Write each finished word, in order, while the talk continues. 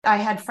I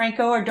had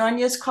Franco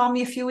Ordonez call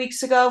me a few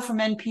weeks ago from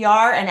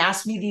NPR and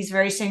ask me these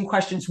very same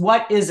questions.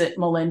 What is it,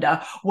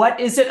 Melinda?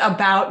 What is it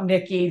about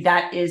Nikki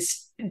that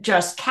is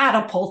just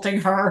catapulting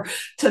her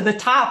to the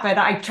top? And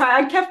I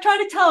kept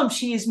trying to tell him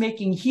she is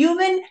making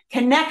human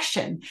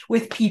connection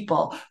with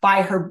people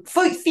by her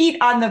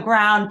feet on the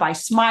ground, by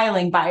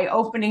smiling, by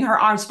opening her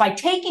arms, by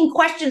taking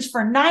questions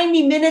for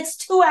 90 minutes,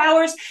 2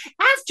 hours.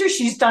 After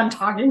she's done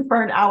talking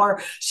for an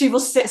hour, she will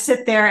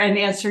sit there and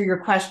answer your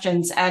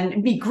questions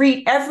and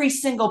greet every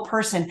single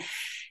person.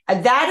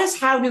 That is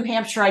how New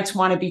Hampshireites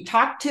want to be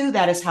talked to.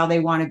 That is how they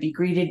want to be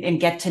greeted and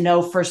get to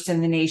know first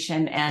in the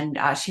nation. And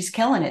she's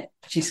killing it.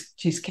 She's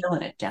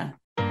killing it, Jen.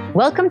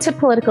 Welcome to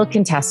Political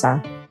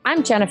Contessa.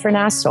 I'm Jennifer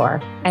Nassor,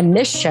 and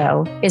this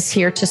show is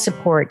here to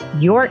support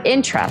your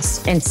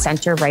interest in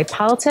center-right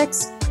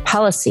politics,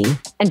 policy,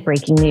 and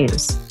breaking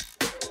news.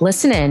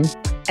 Listen in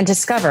and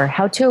discover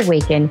how to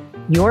awaken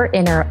your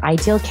inner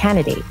ideal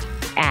candidate.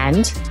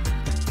 And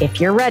if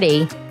you're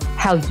ready,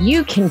 how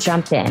you can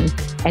jump in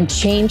and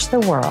change the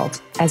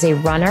world as a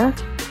runner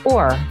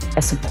or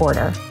a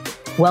supporter.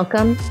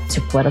 Welcome to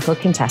Political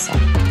Contessa.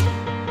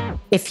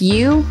 If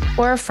you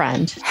or a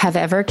friend have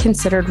ever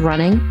considered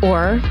running,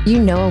 or you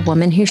know a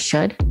woman who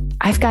should,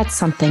 I've got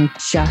something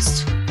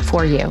just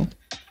for you.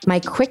 My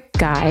quick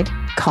guide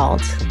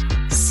called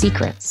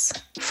Secrets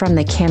from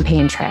the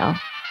Campaign Trail.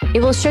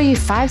 It will show you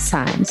 5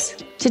 signs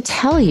to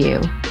tell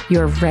you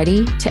you're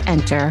ready to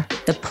enter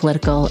the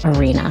political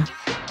arena.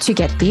 To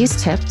get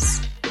these tips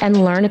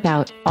and learn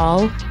about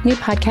all new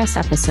podcast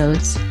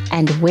episodes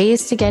and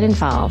ways to get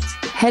involved,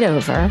 head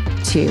over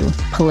to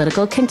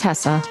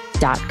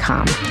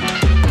politicalcontessa.com.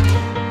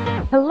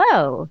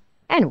 Hello,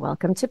 and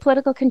welcome to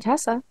Political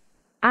Contessa.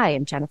 I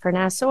am Jennifer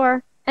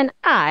Nassor, and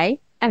I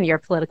am your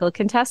Political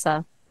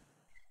Contessa.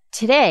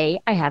 Today,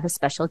 I have a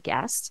special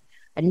guest,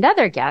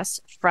 another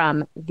guest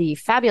from the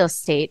fabulous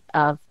state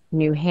of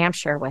New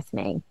Hampshire with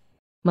me.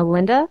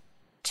 Melinda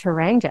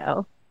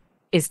Tourangeau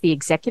is the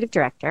executive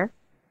director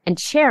and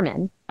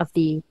chairman of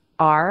the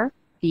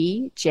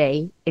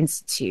RBJ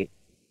Institute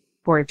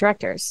Board of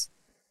Directors.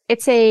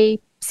 It's a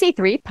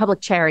C3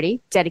 public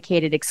charity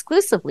dedicated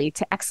exclusively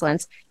to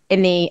excellence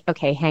in the,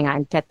 okay, hang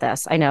on, get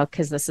this. I know,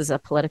 because this is a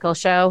political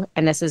show,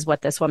 and this is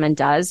what this woman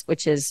does,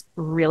 which is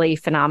really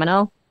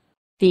phenomenal.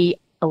 The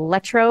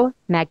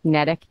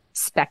electromagnetic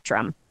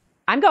spectrum.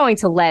 I'm going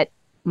to let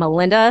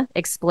Melinda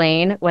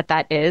explain what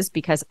that is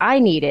because I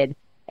needed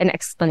an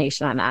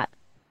explanation on that.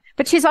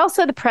 But she's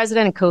also the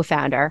president and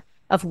co-founder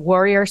of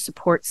Warrior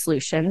Support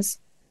Solutions,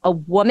 a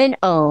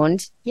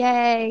woman-owned,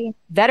 yay,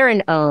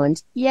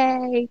 veteran-owned,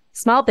 yay,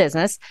 small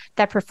business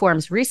that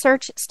performs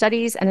research,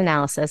 studies, and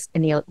analysis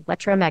in the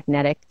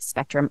electromagnetic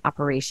spectrum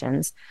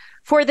operations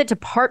for the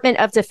Department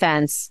of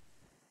Defense,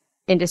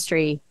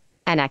 industry,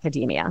 and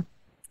academia.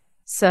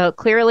 So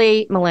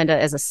clearly,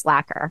 Melinda is a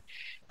slacker.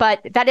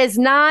 But that is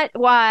not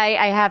why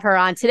I have her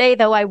on today,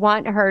 though I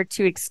want her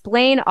to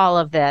explain all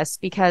of this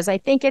because I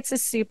think it's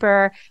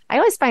I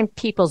always find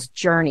people's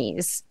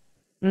journeys,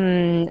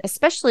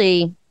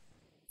 especially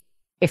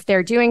if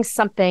they're doing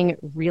something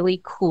really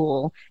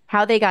cool,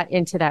 how they got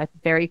into that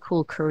very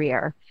cool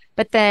career,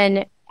 but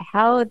then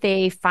how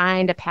they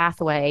find a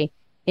pathway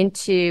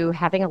into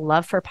having a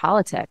love for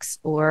politics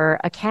or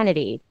a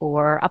candidate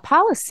or a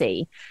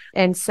policy.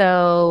 And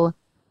so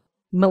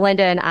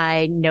Melinda and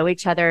I know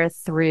each other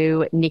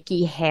through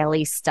Nikki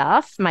Haley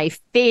stuff, my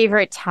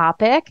favorite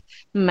topic,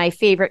 my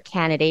favorite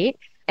candidate.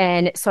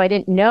 And so I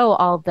didn't know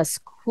all this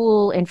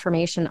cool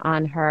information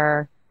on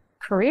her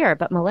career.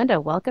 But Melinda,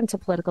 welcome to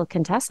Political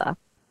Contessa.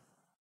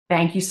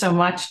 Thank you so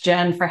much,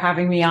 Jen, for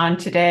having me on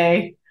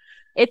today.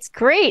 It's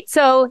great.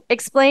 So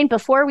explain,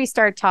 before we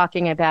start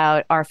talking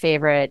about our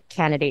favorite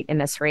candidate in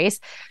this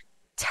race,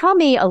 tell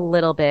me a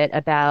little bit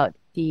about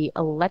the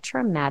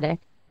electromagnetic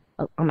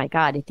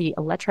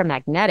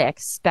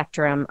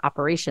spectrum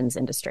operations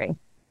industry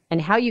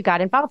and how you got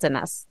involved in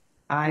this.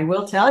 I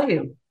will tell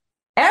you,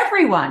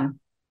 everyone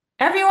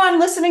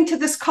listening to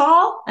this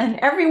call and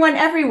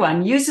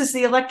everyone uses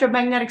the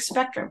electromagnetic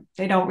spectrum.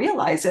 They don't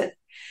realize it.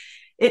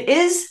 It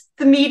is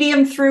the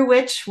medium through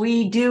which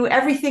we do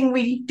everything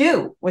we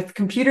do with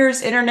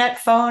computers, internet,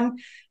 phone.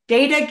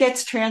 Data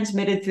gets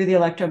transmitted through the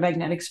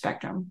electromagnetic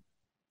spectrum.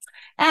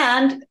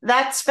 And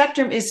that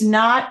spectrum is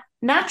not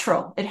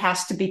natural. It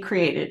has to be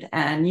created.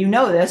 And you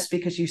know this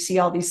because you see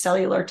all these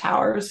cellular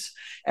towers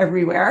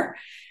everywhere.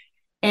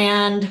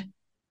 And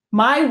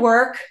my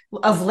work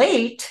of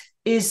late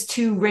is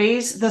to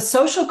raise the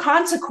social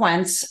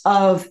consequence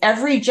of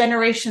every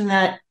generation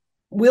that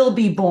will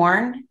be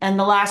born. And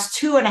the last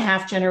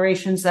 2.5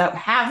 generations that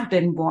have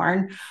been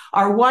born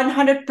are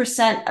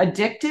 100%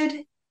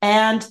 addicted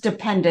and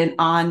dependent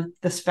on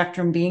the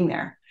spectrum being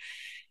there.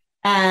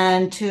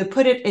 And to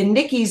put it in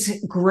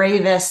Nikki's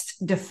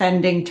gravest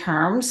defending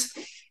terms,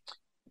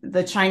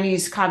 the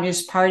Chinese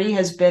Communist Party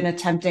has been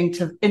attempting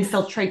to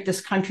infiltrate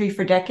this country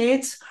for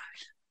decades.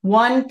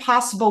 One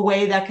possible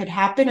way that could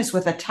happen is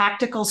with a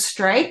tactical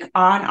strike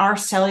on our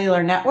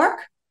cellular network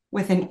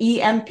with an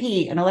EMP,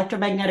 an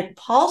electromagnetic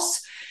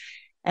pulse.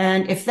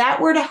 And if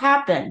that were to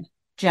happen,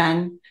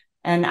 Jen,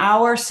 and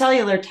our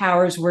cellular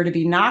towers were to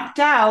be knocked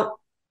out,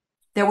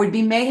 there would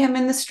be mayhem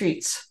in the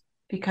streets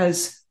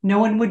because no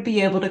one would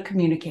be able to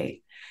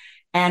communicate.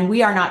 And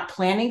we are not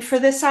planning for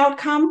this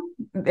outcome.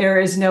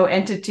 There is no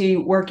entity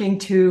working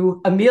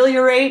to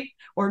ameliorate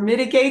or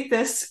mitigate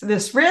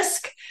this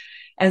risk.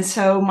 And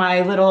so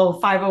my little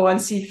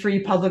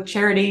 501c3 public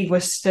charity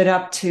was stood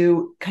up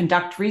to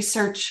conduct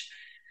research,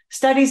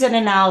 studies, and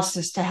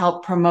analysis to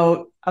help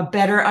promote a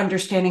better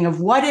understanding of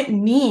what it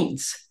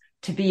means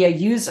to be a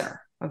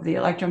user of the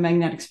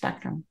electromagnetic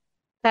spectrum.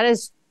 That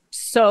is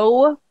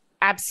so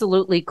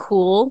absolutely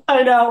cool.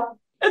 I know.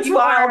 It's you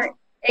wild. Are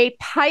a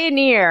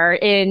pioneer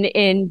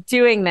in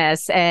doing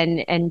this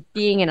and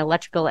being an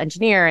electrical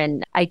engineer.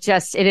 And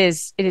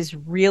it is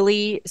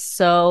really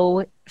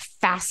so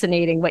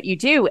fascinating what you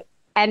do.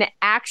 And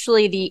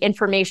actually the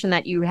information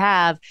that you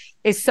have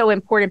is so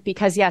important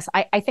because yes,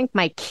 I think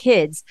my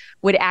kids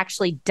would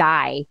actually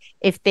die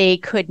if they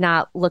could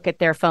not look at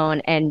their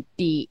phone and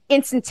be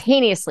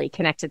instantaneously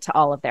connected to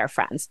all of their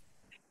friends.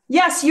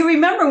 Yes, you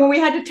remember when we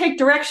had to take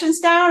directions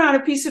down on a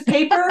piece of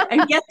paper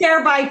and get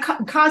there by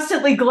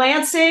constantly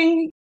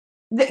glancing.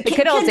 The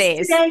good old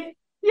days. Today,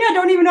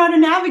 don't even know how to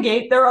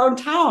navigate their own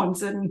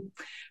towns,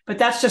 but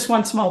that's just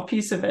one small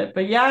piece of it.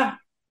 But yeah.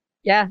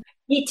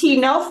 ET,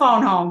 no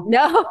phone home.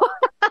 No.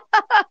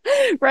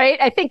 Right.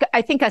 I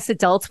think us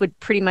adults would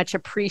pretty much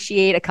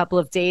appreciate a couple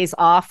of days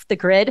off the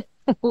grid,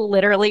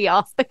 literally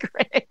off the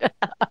grid.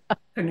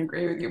 Couldn't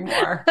agree with you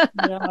more.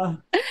 Yeah.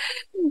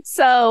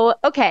 So,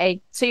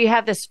 okay. So you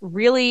have this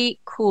really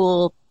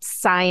cool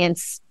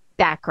science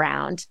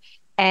background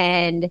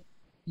and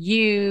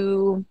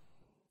you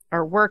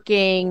are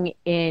working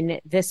in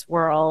this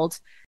world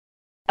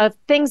of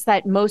things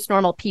that most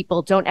normal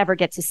people don't ever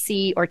get to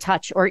see or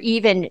touch or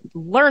even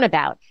learn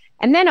about.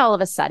 And then all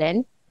of a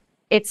sudden,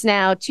 it's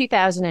now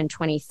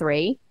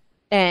 2023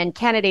 and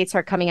candidates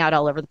are coming out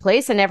all over the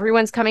place and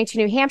everyone's coming to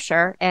New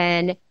Hampshire.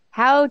 And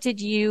how did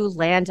you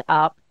land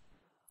up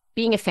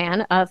being a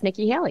fan of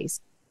Nikki Haley's?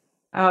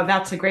 Oh,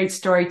 that's a great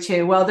story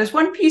too. Well, there's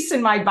one piece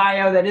in my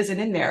bio that isn't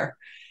in there.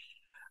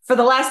 For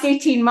the last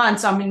 18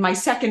 months, I'm in my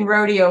second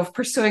rodeo of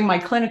pursuing my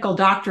clinical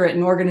doctorate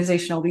in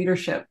organizational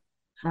leadership.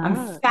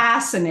 I'm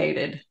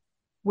fascinated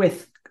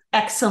with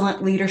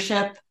excellent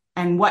leadership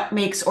and what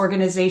makes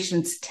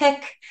organizations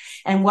tick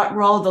and what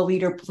role the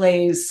leader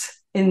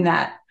plays in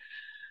that.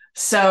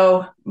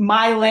 So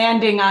my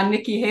landing on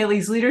Nikki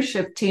Haley's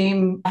leadership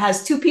team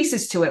has two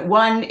pieces to it.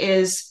 One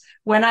is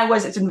when I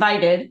was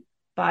invited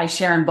by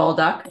Sharon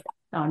Bolduc,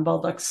 Don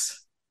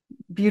Bolduc's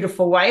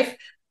beautiful wife,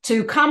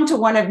 to come to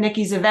one of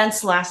Nikki's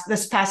events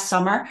this past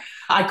summer.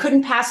 I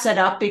couldn't pass that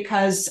up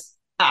because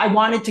I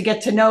wanted to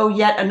get to know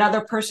yet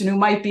another person who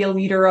might be a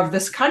leader of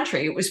this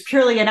country. It was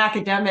purely an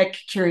academic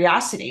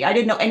curiosity. I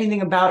didn't know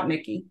anything about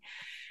Nikki.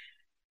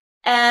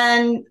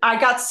 And I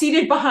got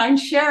seated behind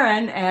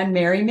Sharon and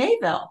Mary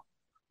Mayville,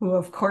 who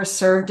of course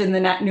served in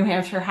the New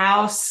Hampshire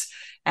House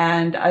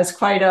and is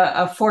quite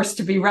a force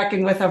to be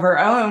reckoned with of her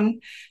own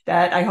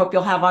that I hope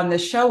you'll have on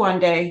this show one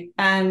day.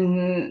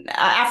 And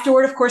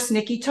afterward, of course,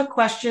 Nikki took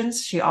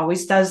questions. She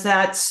always does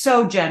that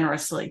so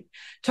generously,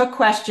 took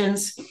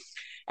questions.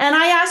 And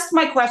I asked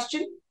my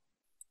question.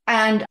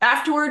 And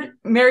afterward,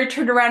 Mary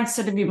turned around and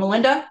said to me,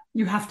 Melinda,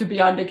 you have to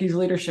be on Nikki's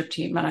leadership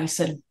team. And I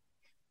said,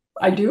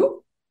 I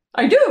do.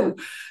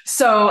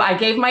 So I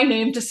gave my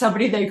name to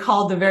somebody they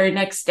called the very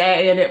next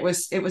day. And it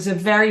was a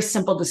very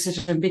simple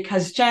decision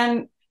because,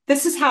 Jen,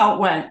 this is how it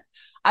went.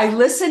 I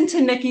listened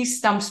to Nikki's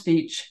stump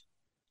speech.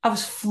 I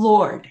was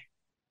floored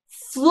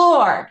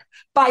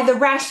by the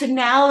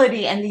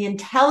rationality and the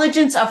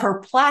intelligence of her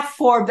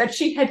platform, that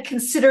she had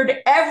considered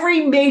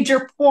every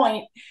major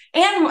point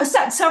and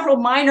set several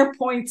minor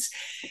points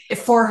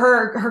for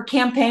her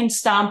campaign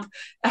stump,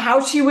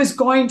 how she was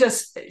going to,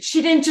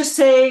 she didn't just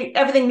say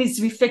everything needs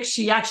to be fixed.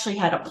 She actually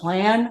had a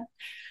plan.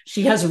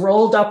 She has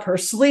rolled up her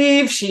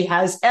sleeve. She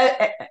has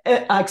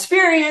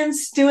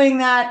experience doing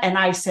that. And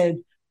I said,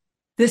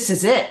 this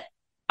is it.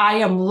 I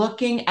am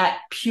looking at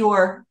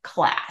pure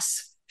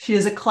class. She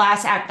is a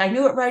class act. I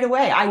knew it right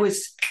away. I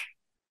was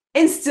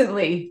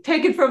instantly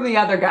taken from the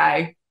other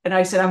guy. And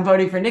I said, I'm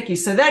voting for Nikki.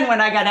 So then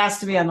when I got asked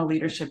to be on the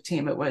leadership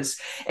team, it was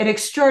an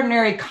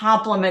extraordinary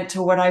compliment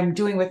to what I'm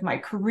doing with my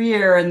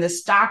career and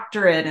this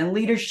doctorate and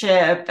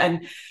leadership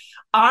and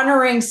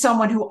honoring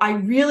someone who I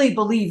really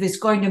believe is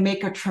going to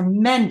make a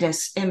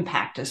tremendous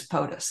impact as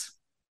POTUS.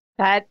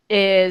 That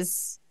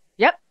is,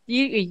 yep.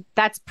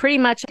 That's pretty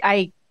much,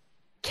 I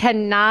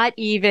cannot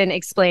even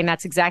explain.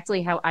 That's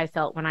exactly how I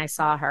felt when I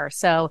saw her.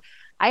 So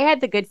I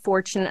had the good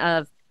fortune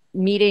of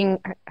meeting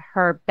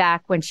her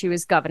back when she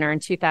was governor in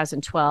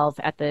 2012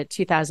 at the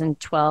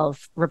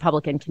 2012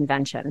 Republican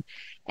convention.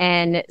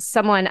 And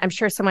I'm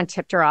sure someone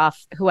tipped her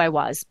off who I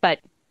was, but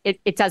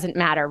it doesn't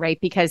matter, right?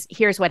 Because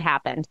here's what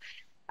happened.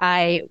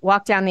 I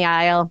walked down the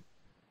aisle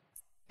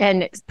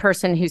and this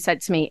person who said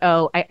to me,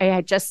 I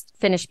had just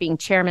finished being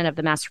chairman of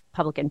the Mass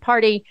Republican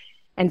Party.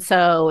 And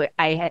so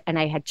I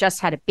had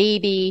just had a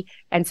baby.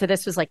 And so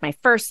this was like my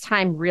first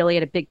time really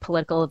at a big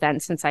political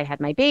event since I had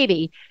my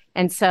baby.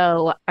 And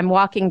so I'm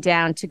walking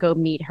down to go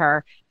meet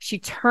her. She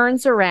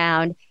turns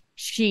around,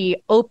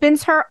 she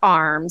opens her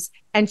arms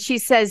and she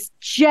says,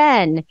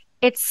 "Jen,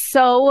 it's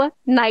so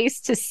nice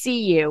to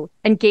see you,"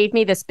 and gave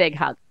me this big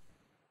hug.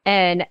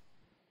 And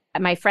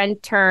my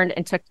friend turned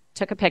and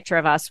took a picture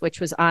of us, which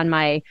was on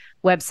my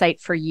website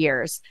for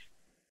years.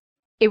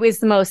 It was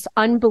the most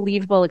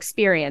unbelievable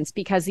experience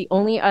because the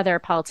only other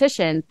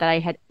politician that I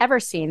had ever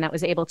seen that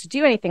was able to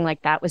do anything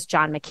like that was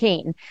John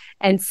McCain.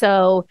 And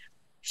so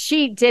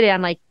she did it.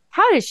 I'm like,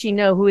 how does she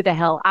know who the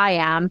hell I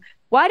am?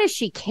 Why does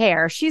she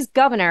care? She's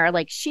governor.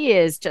 Like, she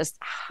is just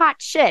hot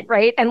shit,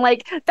 right? And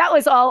like, that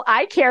was all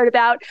I cared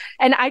about.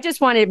 And I just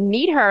wanted to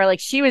meet her.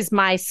 Like, she was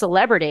my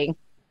celebrity.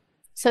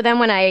 So then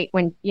when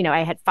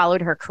I had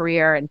followed her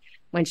career and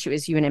when she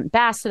was UN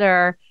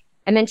ambassador,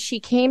 and then she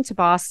came to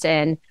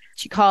Boston,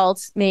 she called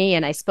me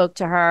and I spoke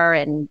to her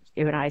and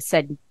I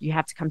said, "You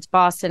have to come to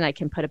Boston. I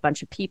can put a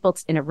bunch of people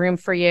in a room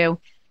for you."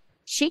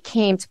 She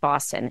came to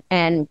Boston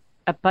and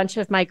a bunch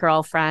of my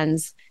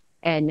girlfriends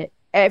and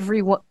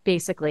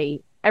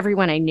basically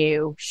everyone I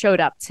knew showed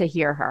up to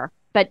hear her.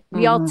 But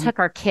we all took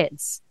our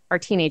kids, our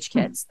teenage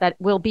kids that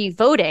will be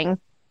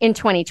voting in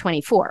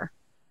 2024.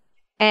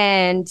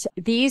 And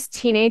these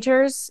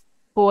teenagers,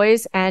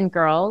 boys and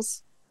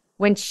girls,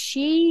 when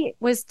she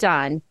was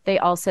done, they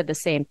all said the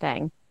same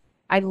thing.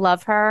 "I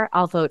love her.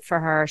 I'll vote for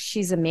her.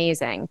 She's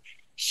amazing."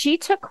 She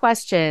took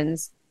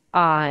questions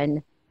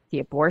on the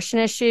abortion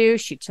issue.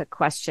 She took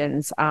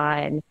questions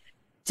on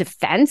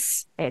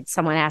defense. I had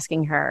someone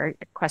asking her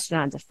a question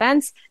on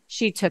defense.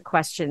 She took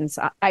questions.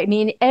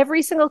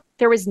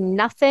 There was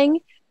nothing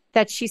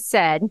that she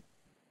said,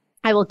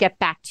 "I will get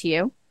back to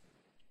you."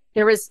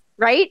 There was,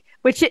 right?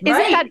 Isn't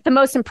that the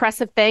most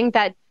impressive thing,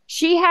 that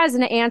she has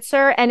an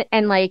answer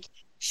and like,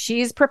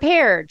 she's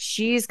prepared.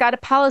 She's got a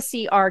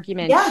policy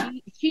argument. Yeah.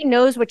 She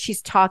knows what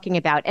she's talking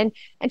about. And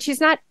she's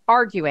not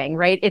arguing,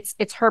 right?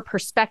 It's her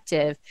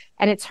perspective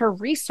and it's her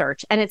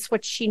research and it's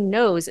what she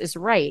knows is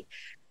right.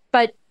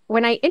 But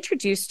when I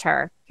introduced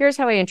her, here's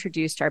how I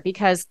introduced her,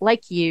 because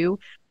like you,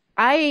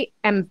 I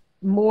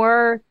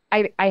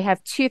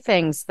have two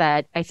things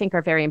that I think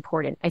are very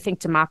important. I think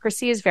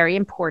democracy is very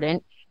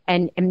important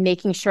and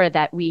making sure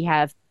that we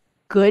have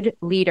good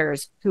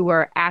leaders who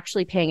are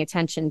actually paying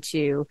attention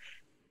to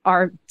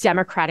our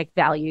democratic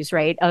values,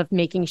 right? Of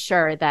making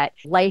sure that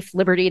life,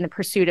 liberty, and the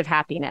pursuit of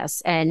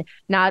happiness, and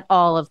not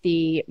all of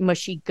the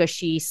mushy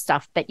gushy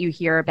stuff that you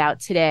hear about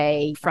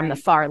today from the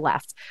far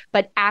left,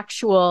 but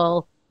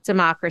actual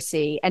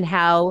democracy and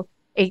how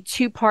a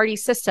two-party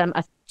system,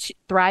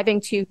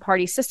 thriving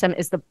two-party system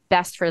is the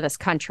best for this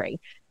country,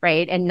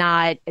 right? And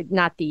not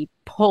the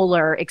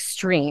polar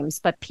extremes,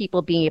 but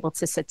people being able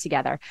to sit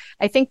together.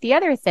 I think the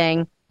other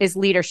thing is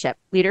leadership.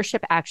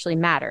 Leadership actually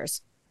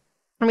matters.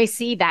 And we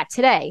see that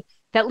today,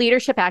 that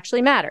leadership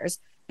actually matters,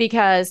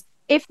 because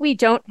if we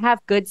don't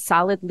have good,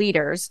 solid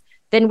leaders,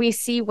 then we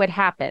see what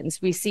happens.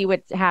 We see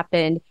what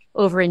happened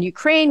over in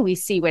Ukraine. We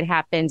see what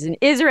happens in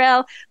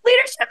Israel.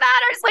 Leadership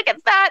matters. Look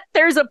at that.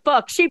 There's a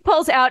book. She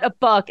pulls out a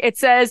book. It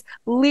says,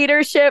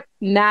 "Leadership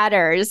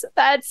Matters."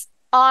 That's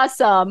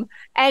awesome.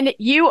 And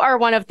you are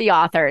one of the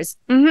authors.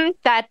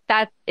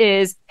 That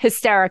is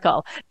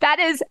hysterical. That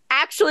is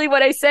actually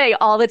what I say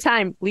all the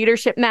time.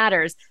 Leadership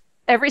matters.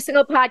 Every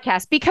single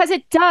podcast, because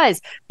it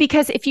does.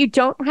 Because if you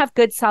don't have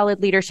good,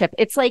 solid leadership,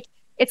 it's like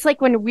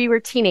when we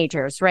were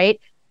teenagers, right?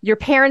 Your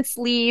parents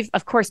leave,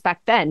 of course, back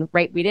then,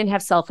 right? We didn't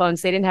have cell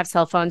phones. They didn't have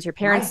cell phones. Your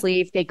parents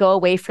leave, they go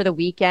away for the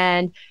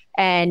weekend.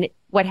 And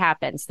what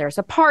happens? There's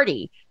a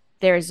party.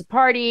 There's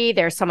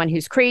someone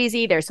who's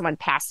crazy. There's someone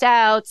passed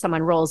out.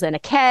 Someone rolls in a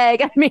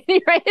keg. I mean,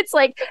 right? It's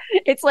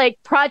like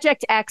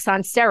Project X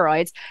on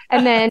steroids.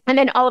 And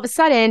then all of a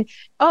sudden,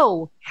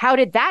 oh, how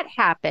did that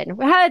happen?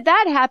 How did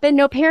that happen?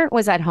 No parent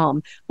was at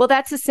home. Well,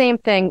 that's the same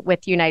thing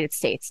with the United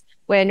States.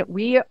 When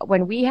we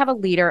have a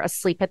leader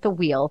asleep at the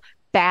wheel,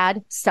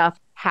 bad stuff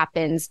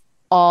happens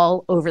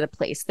all over the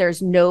place.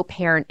 There's no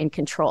parent in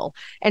control.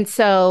 And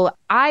so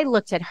I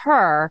looked at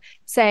her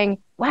saying,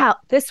 wow,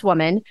 this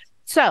woman.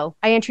 So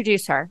I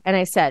introduced her and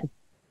I said,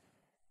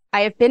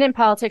 "I have been in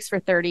politics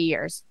for 30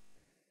 years.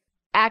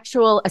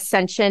 Actual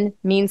ascension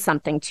means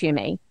something to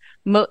me.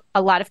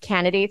 A lot of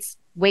candidates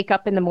wake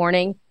up in the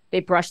morning, they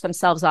brush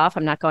themselves off.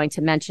 I'm not going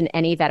to mention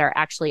any that are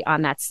actually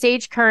on that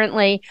stage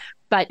currently,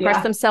 but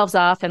brush themselves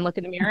off and look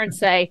in the mirror and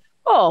say,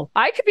 oh,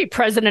 I could be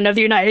president of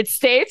the United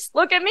States.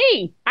 Look at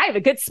me. I have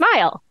a good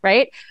smile,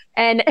 right?"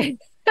 And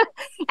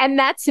and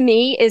that to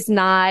me is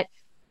not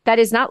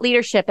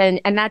leadership.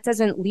 And that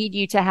doesn't lead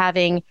you to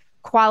having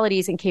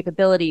qualities and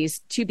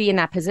capabilities to be in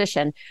that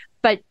position.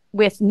 But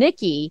with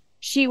Nikki,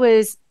 she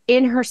was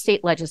in her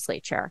state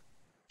legislature.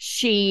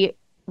 She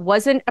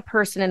wasn't a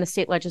person in the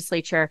state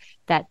legislature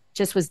that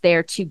just was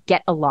there to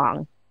get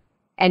along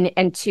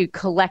and to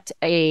collect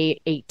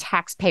a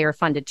taxpayer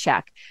funded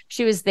check.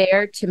 She was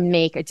there to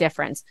make a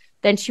difference.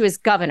 Then she was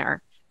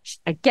governor.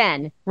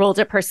 Again, rolled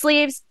up her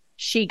sleeves.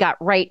 She got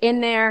right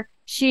in there.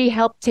 She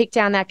helped take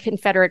down that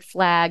Confederate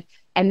flag,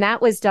 and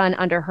that was done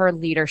under her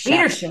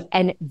leadership.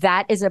 And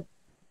that is a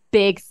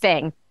big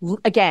thing.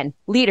 Again,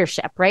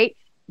 leadership, right?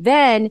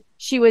 Then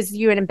she was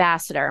UN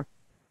ambassador,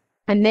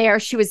 and there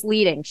she was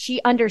leading.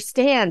 She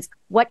understands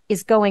what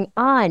is going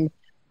on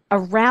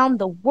around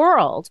the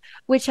world,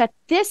 which at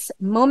this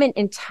moment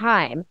in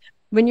time,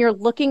 when you're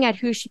looking at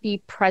who should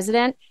be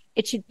president,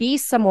 it should be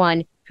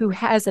someone who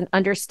has an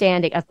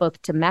understanding of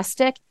both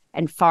domestic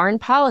and foreign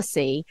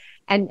policy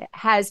and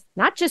has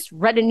not just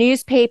read a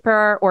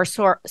newspaper or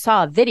saw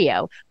a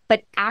video,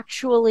 but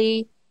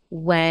actually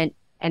went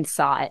and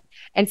saw it.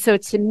 And so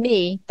to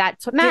me,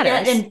 that's what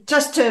matters. And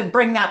just to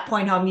bring that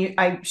point home,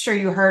 I'm sure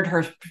you heard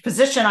her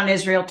position on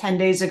Israel 10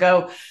 days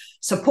ago.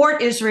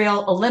 Support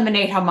Israel,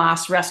 eliminate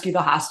Hamas, rescue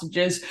the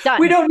hostages. Done.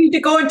 We don't need to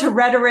go into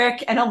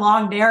rhetoric and a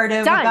long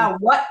narrative about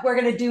what we're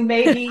going to do,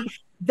 maybe.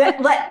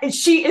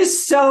 She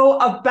is so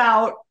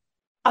about,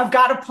 I've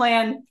got a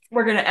plan,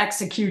 we're going to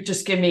execute,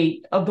 just give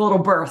me a little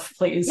berth,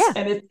 please. Yeah.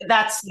 And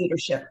that's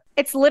leadership.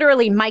 It's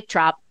literally mic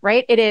drop,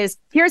 right? It is,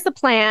 here's the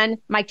plan,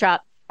 mic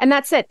drop. And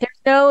that's it.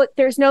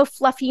 There's no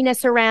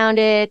fluffiness around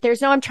it.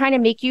 There's no, I'm trying to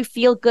make you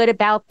feel good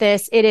about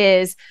this. It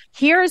is,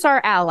 here's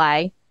our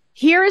ally,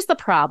 here's the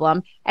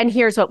problem, and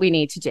here's what we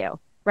need to do,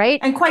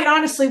 right? And quite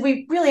honestly,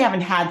 we really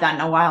haven't had that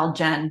in a while,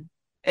 Jen,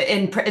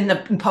 in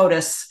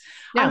POTUS.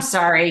 No. I'm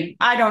sorry.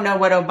 I don't know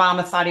what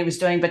Obama thought he was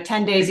doing, but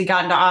 10 days he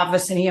got into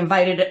office and he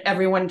invited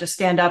everyone to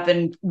stand up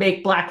and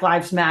make Black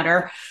Lives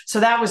Matter.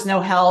 So that was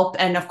no help.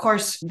 And of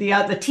course,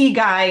 the T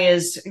guy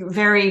is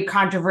very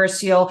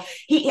controversial.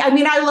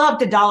 I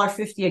loved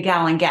 $1.50 a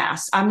gallon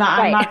gas. I'm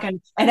not going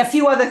to, and a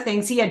few other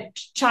things. He had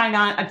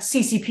China,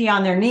 CCP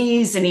on their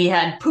knees, and he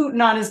had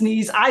Putin on his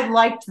knees. I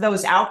liked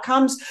those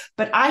outcomes,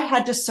 but I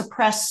had to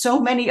suppress so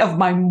many of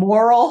my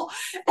moral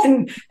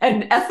and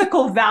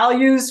ethical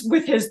values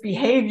with his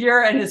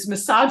behavior and his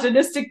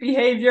misogynistic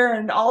behavior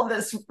and all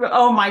this,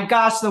 oh my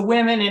gosh, the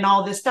women and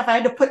all this stuff. I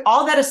had to put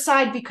all that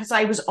aside because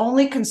I was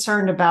only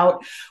concerned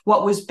about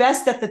what was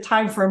best at the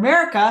time for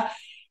America.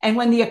 And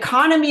when the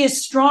economy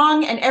is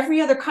strong and every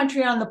other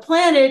country on the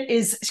planet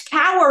is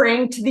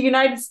cowering to the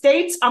United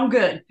States, I'm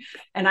good.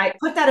 And I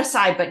put that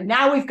aside, but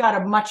now we've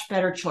got a much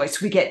better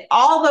choice. We get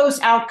all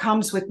those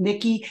outcomes with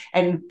Nikki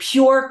and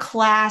pure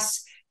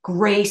class,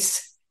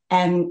 grace,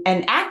 and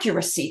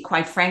accuracy,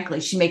 quite frankly.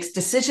 She makes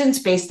decisions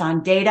based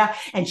on data,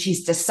 and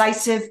she's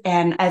decisive.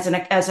 And as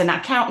an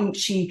accountant,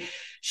 she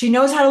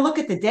knows how to look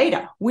at the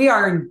data. We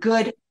are in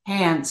good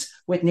hands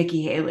with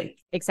Nikki Haley.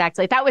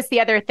 Exactly. That was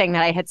the other thing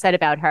that I had said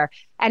about her.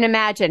 And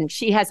imagine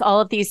she has all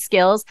of these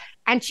skills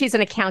and she's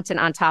an accountant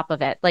on top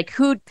of it. Like,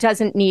 who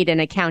doesn't need an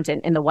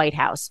accountant in the White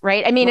House,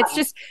 right? I mean, It's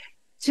just,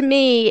 to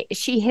me,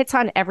 she hits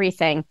on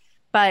everything.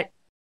 But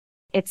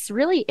it's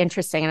really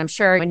interesting. And I'm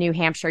sure in New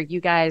Hampshire,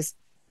 you guys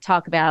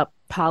talk about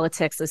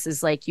politics. This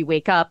is like you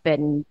wake up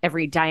and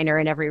every diner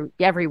and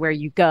everywhere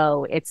you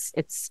go,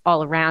 it's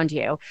all around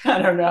you.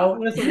 I don't know.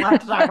 There's a lot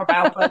to talk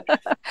about.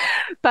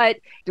 But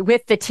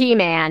with the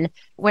T-Man,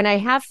 when I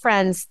have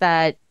friends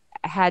that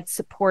had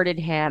supported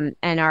him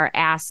and are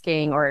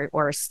asking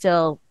or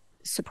still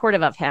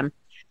supportive of him,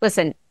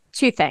 listen,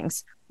 two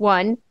things.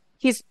 One,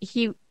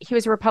 he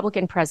was a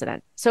Republican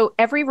president. So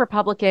every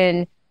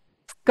Republican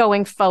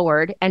going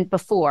forward and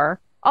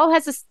before all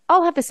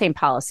have the same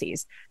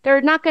policies. There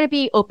are not going to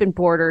be open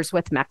borders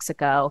with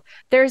Mexico.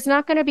 There's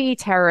not going to be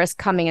terrorists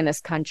coming in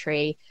this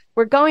country.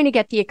 We're going to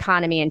get the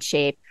economy in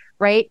shape,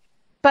 right?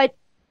 But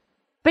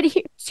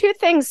two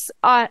things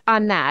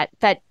on that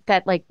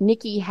like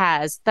Nikki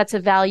has, that's a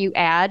value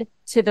add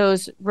to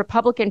those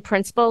Republican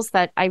principles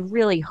that I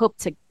really hope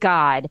to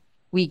God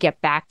we get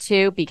back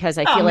to, because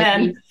I feel like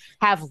we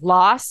have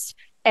lost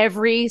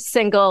every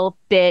single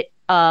bit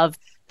of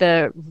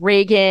the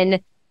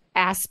Reagan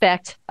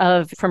aspect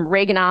of, from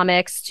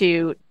Reaganomics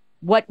to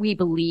what we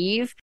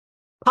believe.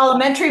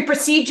 Parliamentary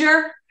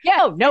procedure.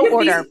 Yeah, no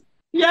order.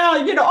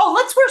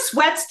 Let's wear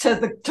sweats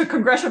to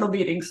congressional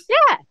meetings.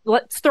 Yeah,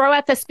 let's throw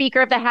out the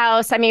Speaker of the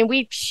House. I mean,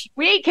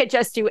 we could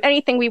just do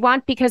anything we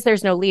want because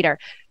there's no leader.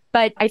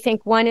 But I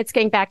think, one, it's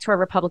getting back to our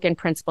Republican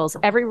principles.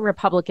 Every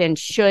Republican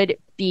should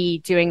be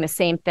doing the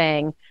same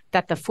thing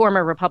that the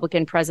former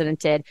Republican president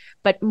did.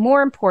 But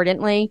more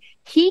importantly,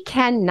 he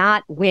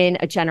cannot win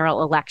a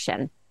general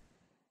election.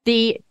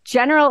 The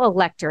general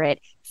electorate,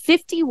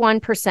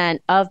 51%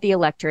 of the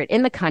electorate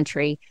in the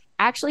country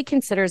actually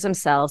considers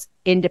themselves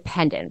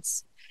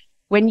independents.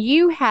 When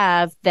you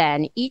have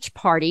then each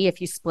party,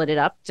 if you split it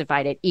up,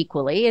 divide it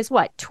equally, is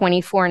what,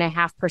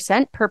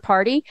 24.5% per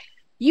party?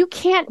 You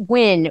can't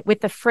win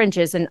with the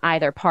fringes in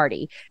either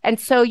party.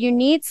 And so you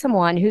need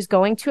someone who's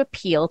going to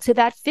appeal to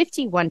that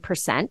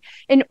 51%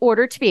 in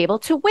order to be able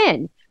to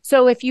win.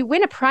 So if you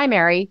win a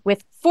primary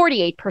with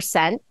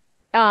 48%,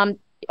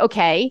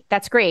 okay,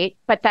 that's great,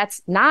 but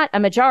that's not a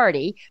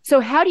majority. So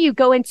how do you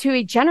go into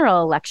a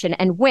general election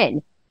and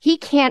win? He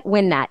can't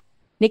win that.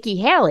 Nikki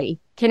Haley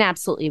can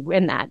absolutely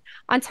win that.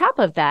 On top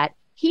of that,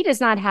 he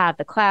does not have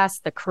the class,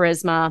 the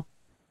charisma,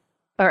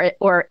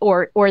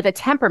 or the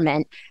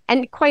temperament.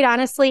 And quite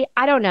honestly,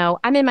 I don't know.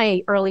 I'm in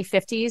my early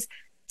 50s.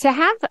 to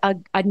have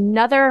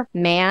another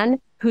man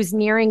who's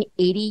nearing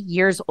 80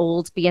 years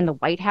old be in the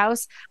White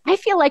House, I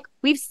feel like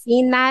we've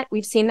seen that.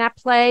 We've seen that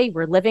play.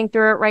 We're living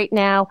through it right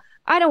now.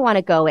 I don't want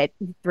to go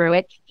through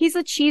it. He's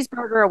a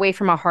cheeseburger away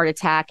from a heart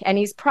attack, and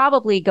he's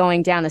probably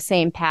going down the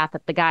same path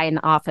that the guy in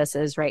the office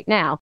is right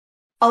now.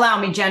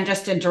 Allow me, Jen,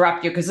 just to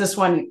interrupt you, because this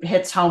one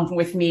hits home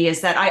with me, is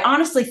that I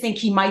honestly think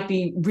he might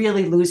be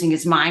really losing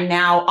his mind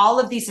now. All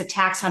of these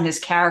attacks on his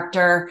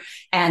character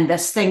and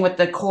this thing with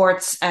the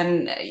courts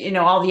and,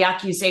 all the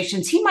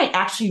accusations, he might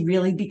actually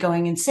really be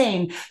going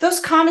insane. Those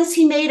comments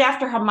he made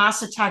after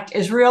Hamas attacked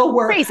Israel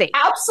were crazy.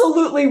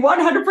 Absolutely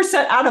 100%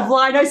 out of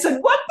line. I said,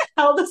 what the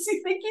hell does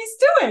he think he's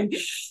doing?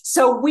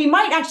 So we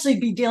might actually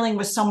be dealing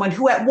with someone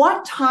who at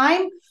one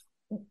time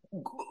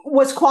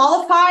was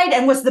qualified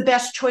and was the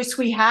best choice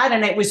we had.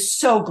 And it was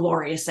so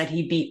glorious that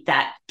he beat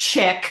that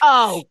chick.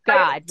 Oh,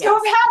 God. To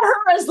have had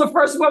her as the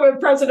first woman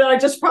president, I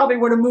just probably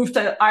would have moved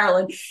to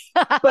Ireland.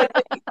 But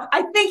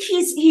I think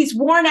he's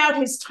worn out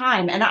his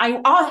time. And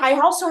I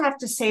also have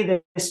to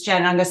say this,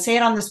 Jen, I'm going to say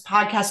it on this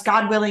podcast,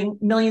 God willing,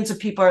 millions of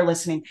people are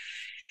listening.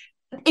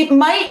 It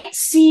might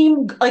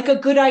seem like a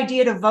good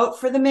idea to vote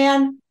for the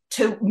man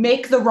to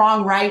make the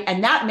wrong right.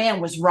 And that man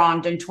was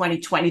wronged in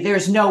 2020.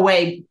 There's no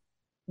way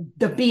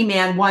the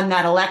B-man won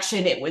that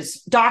election. It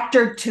was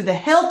doctored to the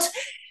hilt.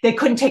 They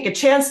couldn't take a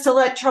chance to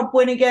let Trump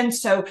win again.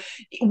 So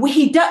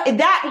he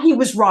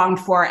was wronged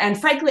for. And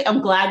frankly, I'm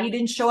glad he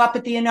didn't show up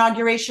at the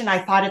inauguration. I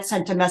thought it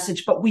sent a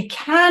message, but we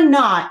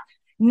cannot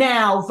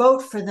now vote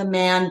for the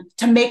man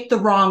to make the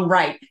wrong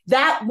right.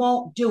 That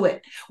won't do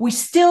it. We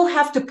still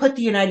have to put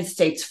the United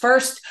States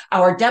first,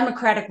 our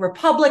democratic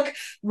republic,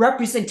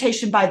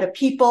 representation by the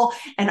people.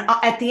 And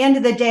at the end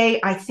of the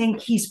day, I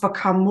think he's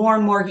become more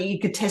and more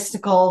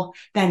egotistical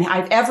than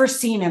I've ever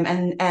seen him.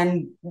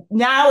 And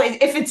now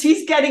if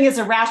he's getting as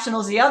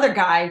irrational as the other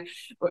guy,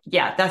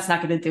 yeah, that's not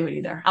going to do it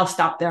either. I'll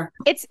stop there.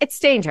 It's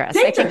dangerous.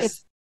 I think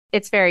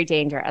it's very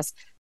dangerous.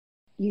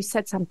 You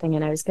said something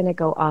and I was going to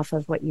go off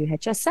of what you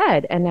had just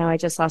said. And now I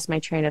just lost my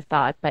train of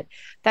thought, but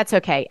that's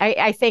okay.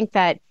 I think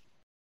that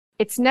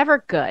it's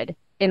never good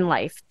in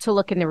life to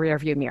look in the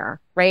rearview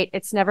mirror, right?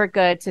 It's never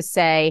good to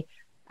say,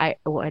 I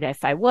would have,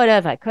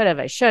 I could have,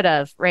 I should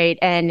have, right?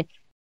 And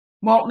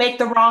won't make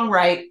the wrong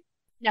right.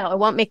 No, it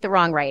won't make the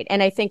wrong right.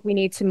 And I think we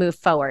need to move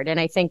forward. And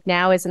I think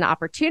now is an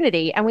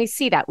opportunity. And we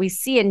see that. We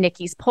see in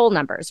Nikki's poll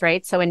numbers,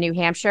 right? So in New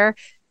Hampshire,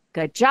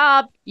 good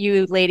job,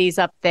 you ladies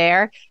up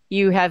there.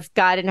 You have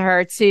gotten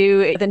her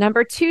to the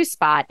number 2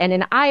 spot. And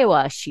in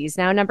Iowa, she's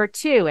now number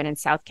 2. And in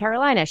South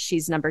Carolina,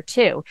 she's number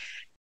 2.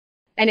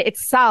 And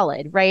it's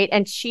solid, right?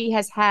 And she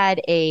has had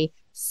a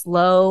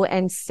slow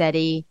and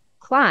steady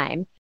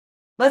climb.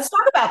 Let's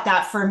talk about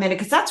that for a minute,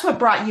 because that's what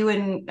brought you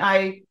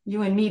and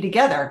me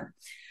together.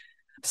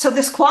 So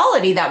this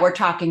quality that we're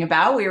talking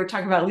about, we were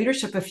talking about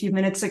leadership a few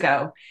minutes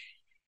ago.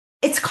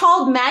 It's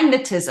called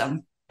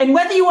magnetism. And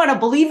whether you want to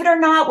believe it or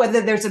not, whether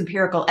there's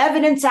empirical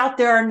evidence out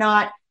there or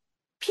not,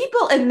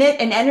 people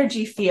emit an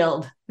energy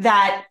field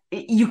that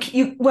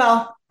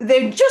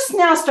they're just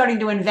now starting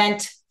to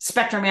invent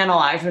spectrum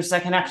analyzers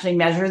that can actually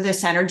measure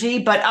this energy.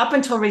 But up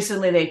until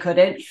recently, they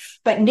couldn't.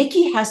 But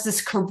Nikki has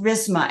this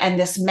charisma and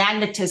this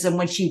magnetism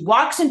when she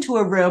walks into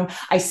a room.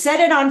 I said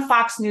it on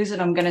Fox News,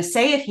 and I'm going to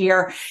say it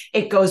here.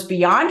 It goes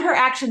beyond her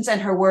actions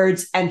and her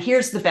words. And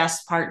here's the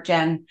best part,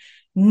 Jen.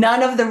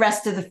 None of the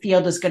rest of the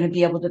field is going to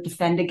be able to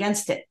defend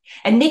against it.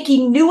 And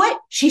Nikki knew it.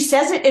 She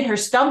says it in her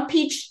stump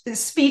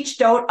speech,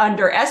 don't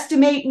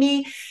underestimate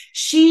me.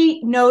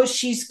 She knows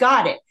she's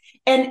got it.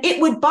 And it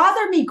would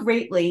bother me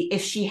greatly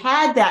if she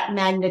had that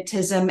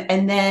magnetism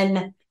and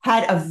then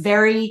had a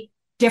very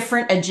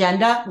different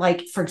agenda.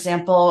 Like, for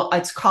example,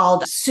 it's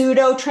called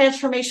pseudo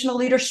transformational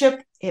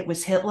leadership. It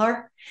was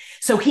Hitler.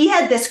 So he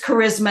had this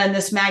charisma and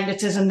this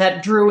magnetism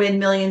that drew in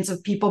millions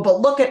of people. But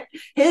look at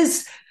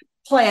his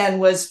plan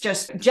was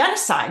just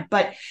genocide.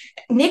 But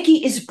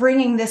Nikki is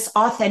bringing this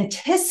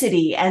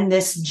authenticity and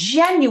this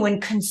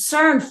genuine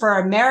concern for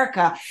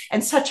America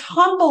and such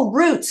humble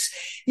roots.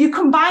 You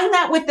combine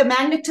that with the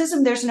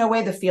magnetism, there's no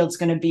way the field's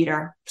going to beat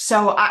her.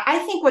 So I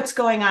think what's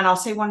going on, I'll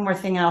say one more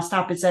thing and I'll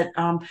stop, is that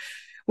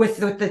with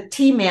the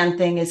T-man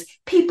thing is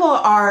people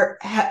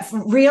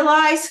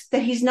realize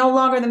that he's no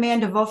longer the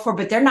man to vote for,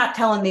 but they're not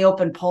telling the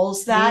open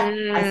polls that.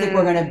 I think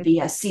we're going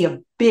to see a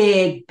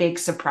big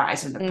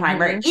surprise in the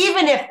primary.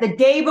 Even if the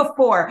day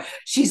before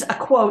she's a,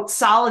 quote,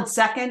 solid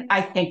second,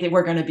 I think that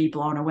we're going to be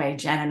blown away,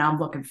 Jen, and I'm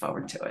looking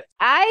forward to it.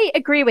 I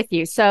agree with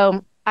you.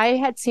 So I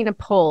had seen a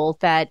poll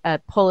that a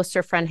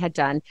pollster friend had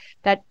done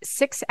that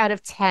 6 out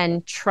of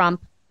 10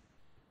 Trump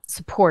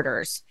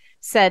supporters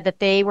said that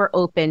they were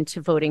open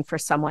to voting for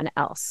someone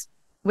else,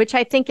 which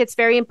I think it's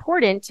very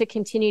important to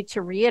continue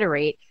to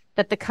reiterate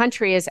that the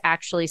country is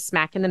actually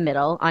smack in the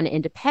middle on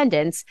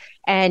independence.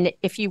 And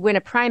if you win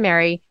a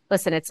primary,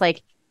 listen, it's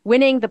like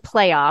winning the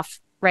playoff,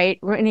 right?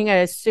 Winning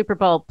a Super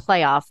Bowl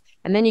playoff,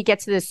 and then you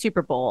get to the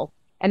Super Bowl,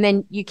 and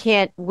then you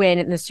can't win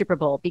in the Super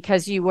Bowl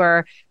because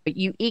you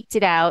eked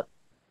it out.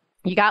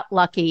 You got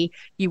lucky,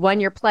 you won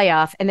your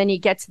playoff, and then you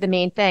get to the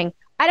main thing.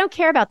 I don't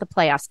care about the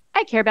playoffs.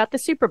 I care about the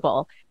Super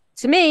Bowl.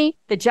 To me,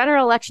 the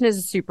general election is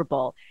a Super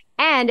Bowl,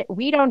 and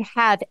we don't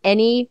have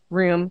any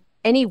room,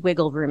 any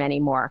wiggle room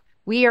anymore.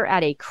 We are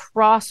at a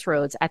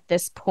crossroads at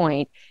this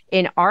point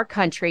in our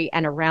country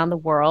and around the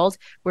world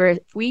where if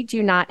we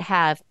do not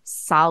have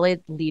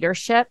solid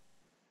leadership,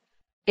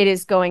 it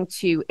is going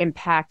to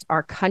impact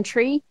our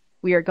country.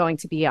 We are going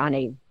to be on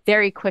a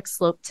very quick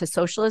slope to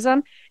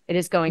socialism. It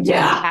is going to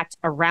impact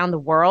around the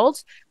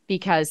world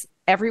because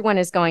everyone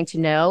is going to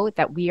know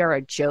that we are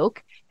a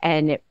joke.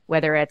 And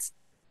whether it's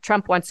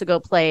Trump wants to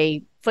go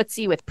play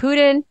footsie with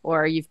Putin,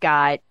 or you've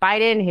got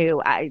Biden, who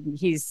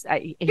he's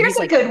Here's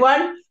a good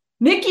one.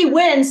 Nikki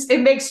wins. It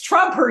makes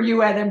Trump her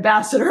UN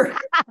ambassador.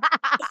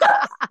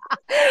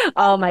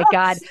 Oh, my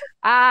God.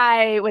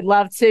 I would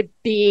love to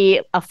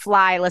be a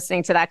fly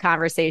listening to that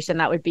conversation.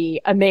 That would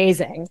be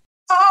amazing.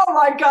 Oh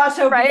my gosh,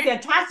 that would be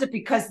fantastic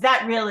because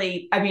that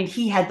really, I mean,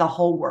 he had the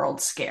whole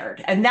world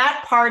scared. And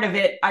that part of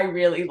it I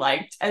really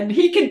liked. And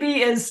he can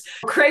be as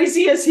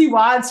crazy as he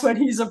wants when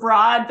he's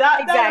abroad.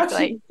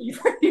 Exactly.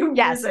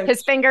 Yes,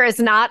 his finger is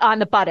not on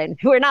the button.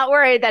 We're not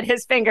worried that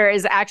his finger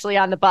is actually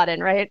on the button,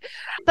 right?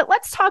 But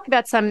let's talk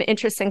about some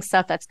interesting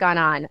stuff that's gone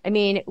on. I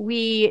mean,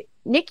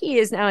 Nikki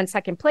is now in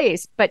second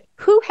place, but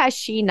who has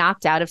she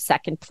knocked out of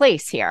second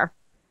place here?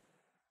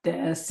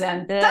 This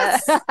and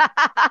this. So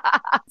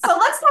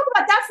let's talk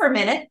about that for a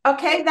minute.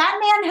 Okay.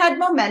 That man had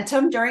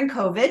momentum during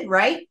COVID,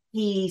 right?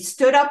 He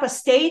stood up a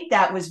state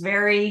that was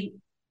very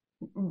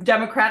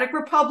Democratic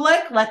Republic.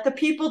 Let the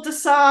people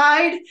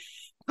decide.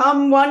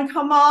 Come one,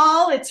 come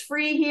all. It's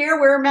free here.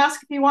 Wear a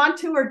mask if you want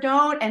to or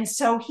don't. And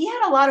so he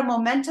had a lot of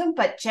momentum,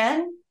 but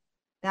Jen,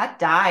 that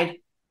died.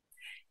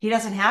 He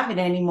doesn't have it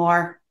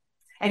anymore.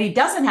 And he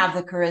doesn't have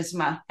the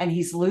charisma, and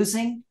he's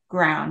losing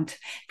ground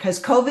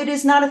because COVID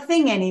is not a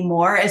thing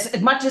anymore. As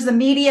much as the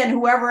media and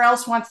whoever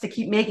else wants to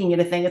keep making it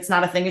a thing, it's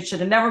not a thing. It should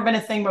have never been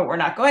a thing, but we're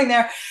not going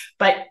there.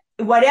 But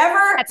whatever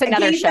that's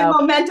another gave show. Him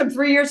momentum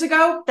 3 years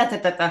ago,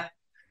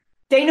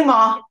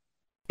 denouement.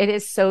 It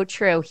is so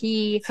true.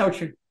 So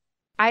true.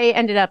 I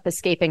ended up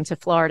escaping to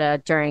Florida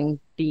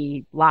during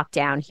the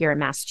lockdown here in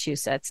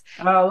Massachusetts.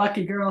 Oh,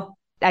 lucky girl.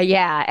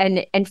 Yeah,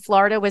 and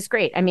Florida was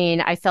great. I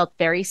mean, I felt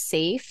very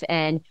safe,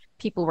 and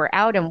people were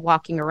out and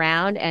walking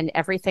around, and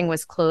everything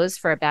was closed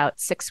for about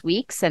 6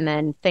 weeks, and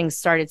then things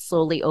started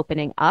slowly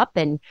opening up.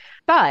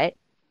 But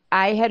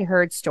I had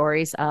heard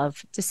stories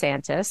of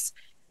DeSantis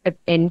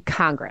in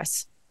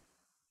Congress,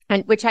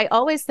 and which I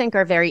always think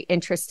are very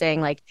interesting.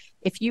 Like,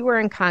 if you were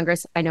in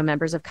Congress, I know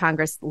members of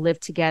Congress live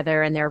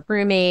together and they're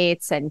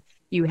roommates, and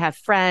you have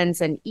friends,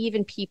 and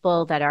even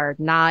people that are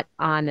not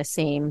on the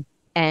same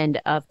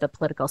end of the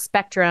political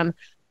spectrum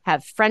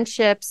have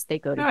friendships. They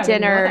go to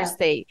dinners.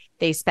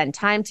 They spend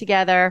time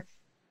together.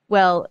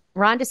 Well,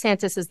 Ron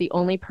DeSantis is the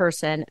only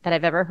person that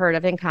I've ever heard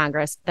of in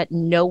Congress that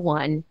no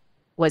one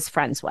was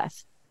friends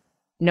with.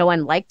 No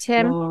one liked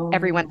him. Whoa.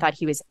 Everyone thought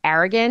he was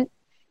arrogant.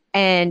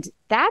 And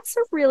that's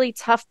a really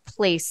tough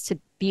place to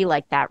be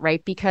like that,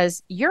 right?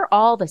 Because you're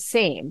all the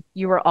same.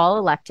 You were all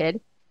elected.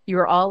 You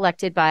were all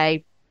elected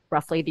by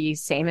roughly the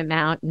same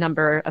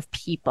number of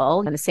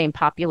people and the same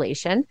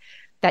population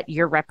that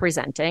you're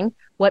representing.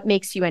 What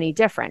makes you any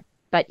different?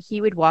 But he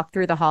would walk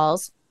through the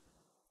halls,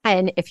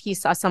 and if he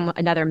saw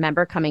another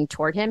member coming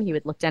toward him, he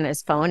would look down at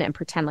his phone and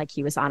pretend like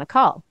he was on a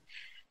call.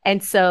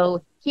 And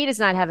so he does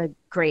not have a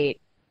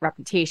great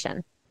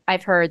reputation.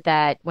 I've heard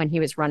that when he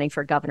was running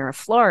for governor of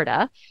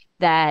Florida,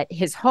 that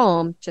his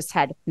home just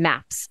had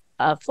maps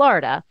of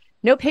Florida,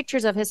 no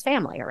pictures of his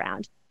family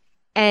around.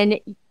 And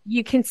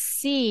you can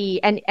see,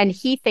 and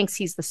he thinks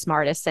he's the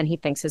smartest, and he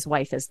thinks his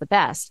wife is the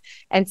best.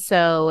 And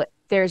so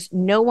there's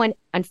no one,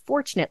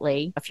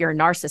 unfortunately, if you're a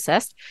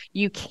narcissist,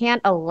 you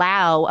can't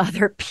allow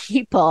other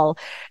people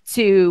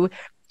to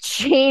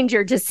change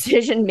your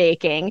decision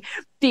making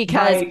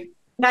because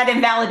that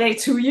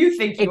invalidates who you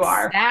think you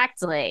are.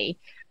 Exactly.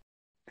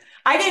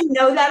 I didn't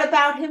know that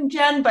about him,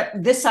 Jen, but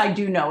this I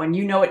do know, and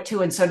you know it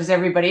too, and so does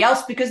everybody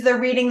else because they're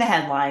reading the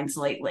headlines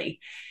lately.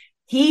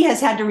 He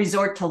has had to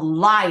resort to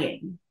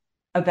lying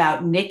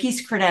about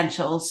Nikki's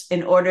credentials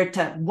in order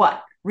to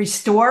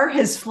restore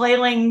his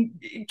flailing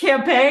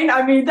campaign.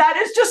 I mean, that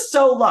is just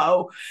so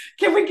low.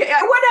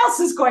 What else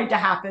is going to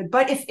happen?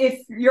 But if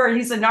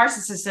he's a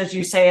narcissist, as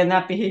you say, and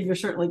that behavior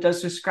certainly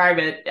does describe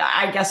it,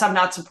 I guess I'm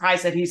not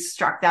surprised that he's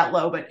struck that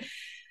low. But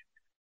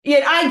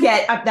yet I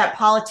get that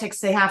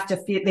politics,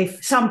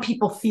 some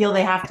people feel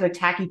they have to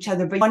attack each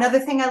other. But one other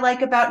thing I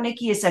like about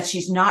Nikki is that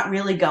she's not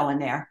really going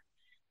there.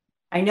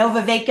 I know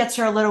Vivek gets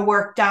her a little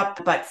worked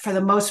up, but for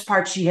the most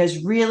part, she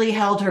has really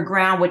held her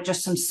ground with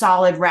just some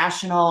solid,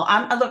 rational,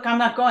 I'm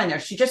not going there.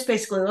 She just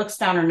basically looks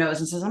down her nose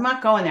and says, I'm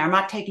not going there. I'm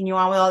not taking you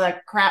on with all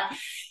that crap.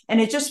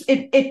 And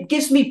it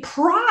gives me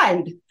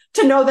pride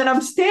to know that I'm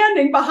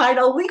standing behind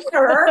a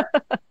leader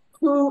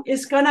who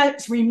is going to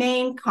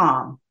remain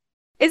calm.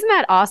 Isn't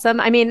that awesome?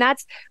 I mean,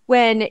 that's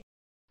when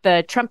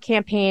the Trump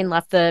campaign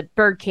left the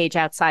birdcage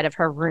outside of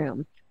her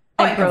room.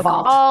 And broke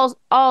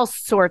all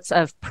sorts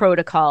of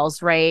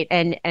protocols, right?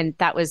 And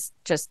that was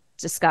just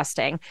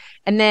disgusting.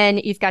 And then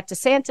you've got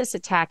DeSantis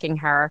attacking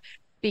her.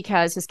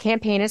 because his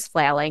campaign is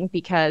flailing,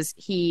 because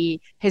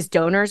his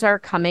donors are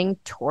coming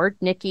toward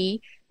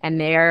Nikki and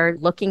they're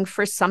looking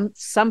for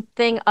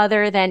something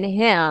other than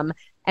him.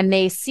 And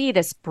they see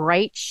this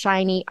bright,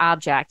 shiny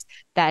object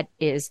that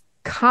is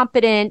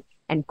competent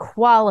and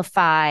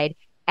qualified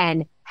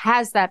and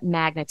has that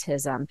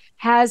magnetism,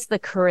 has the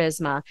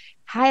charisma,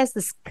 has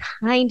this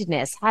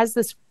kindness, has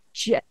this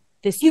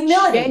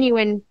Humility.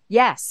 genuine,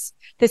 yes,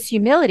 this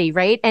humility,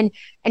 right? And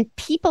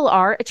people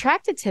are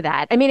attracted to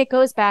that. I mean, it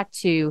goes back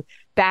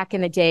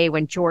in the day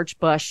when George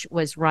Bush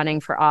was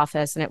running for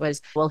office, and it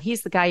was, well,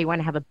 he's the guy you want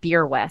to have a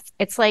beer with.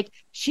 It's like,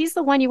 she's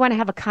the one you want to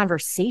have a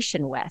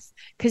conversation with,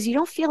 because you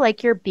don't feel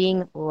like you're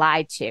being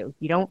lied to.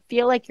 You don't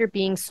feel like you're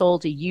being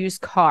sold a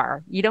used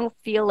car. You don't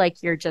feel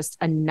like you're just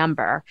a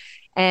number.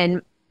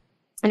 And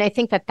I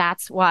think that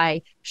that's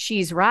why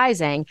she's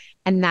rising.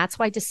 And that's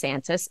why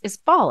DeSantis is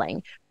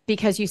falling,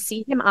 because you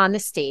see him on the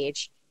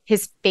stage.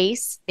 His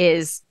face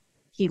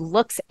he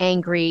looks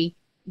angry,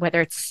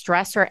 whether it's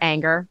stress or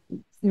anger.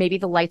 Maybe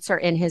the lights are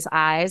in his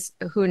eyes.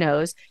 Who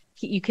knows?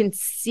 You can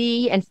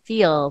see and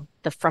feel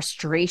the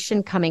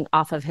frustration coming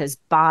off of his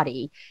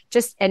body.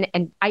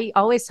 And I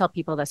always tell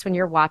people this: when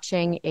you're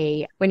watching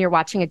a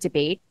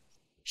debate,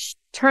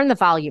 turn the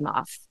volume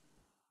off.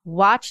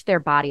 Watch their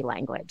body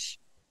language.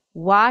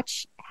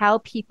 Watch how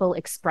people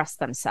express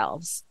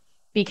themselves.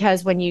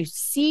 Because when you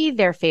see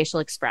their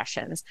facial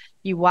expressions,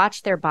 you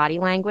watch their body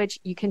language,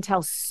 you can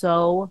tell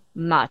so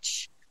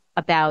much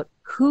about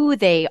who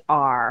they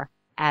are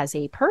as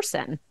a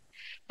person.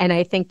 And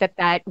I think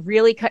that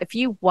really, if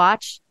you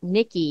watch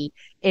Nikki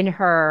in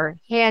her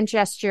hand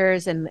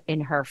gestures and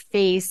in her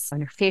face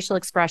and her facial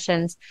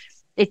expressions,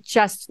 it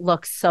just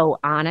looks so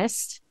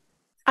honest.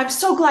 I'm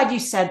so glad you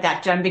said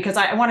that, Jen, because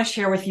I want to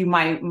share with you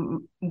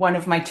one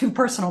of my two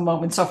personal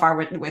moments so far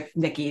with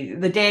Nikki.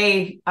 The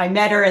day I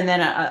met her and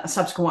then a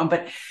subsequent one.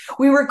 But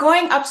we were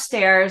going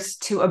upstairs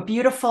to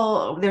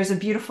there's a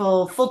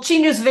beautiful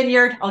Fulcino's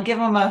Vineyard. I'll give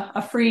them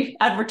a free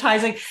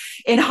advertising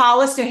in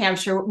Hollis, New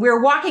Hampshire. We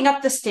were walking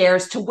up the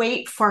stairs to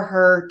wait for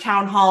her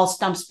town hall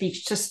stump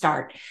speech to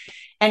start.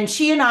 And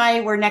she and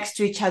I were next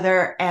to each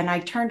other, and I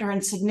turned to her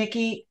and said,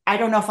 Nikki, I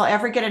don't know if I'll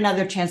ever get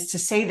another chance to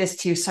say this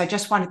to you, so I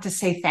just wanted to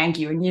say thank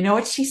you. And you know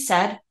what she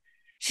said?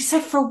 She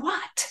said, for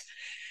what?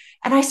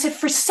 And I said,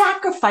 for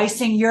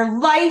sacrificing your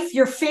life,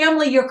 your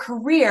family, your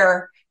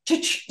career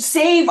to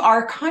save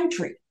our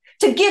country,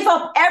 to give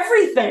up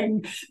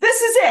everything.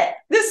 This is it.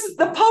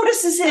 The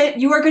POTUS is it.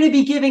 You are going to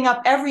be giving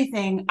up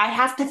everything. I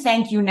have to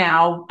thank you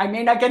now. I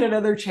may not get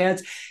another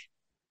chance.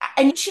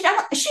 And she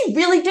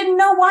really didn't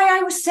know why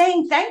I was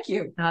saying thank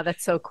you. Oh,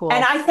 that's so cool.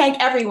 And I thank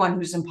everyone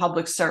who's in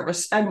public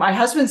service. And my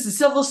husband's in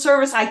civil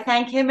service. I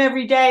thank him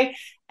every day.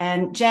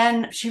 And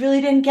Jen, she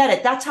really didn't get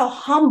it. That's how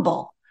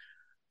humble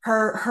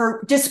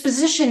her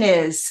disposition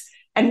is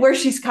and where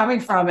she's coming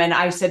from. And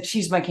I said,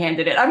 she's my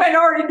candidate. I might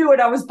already knew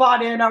it. I was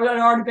bought in. I had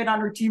already been on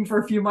her team for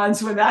a few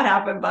months when that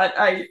happened. But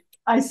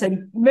I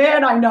said,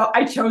 man, I know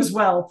I chose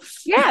well.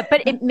 Yeah,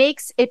 but it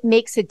makes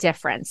a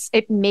difference.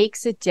 It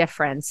makes a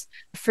difference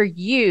for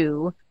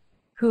you,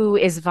 who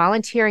is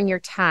volunteering your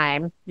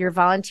time, you're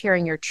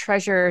volunteering your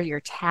treasure, your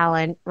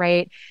talent,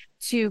 right?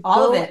 To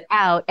go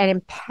out and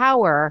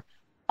empower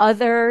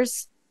other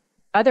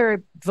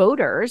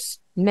voters,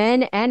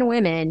 men and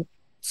women,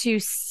 to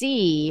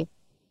see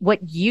what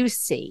you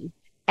see.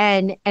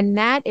 And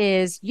that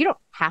is, you don't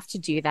have to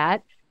do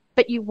that,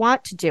 but you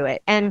want to do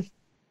it. And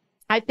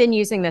I've been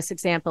using this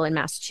example in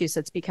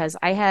Massachusetts because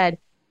I've had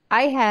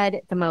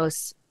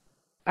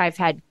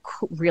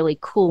really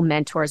cool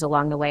mentors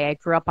along the way. I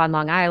grew up on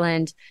Long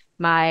Island.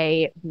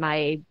 My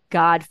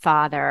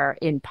godfather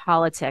in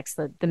politics,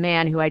 the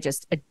man who I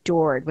just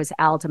adored, was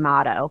Al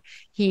D'Amato.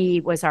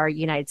 He was our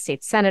United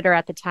States Senator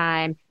at the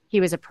time. He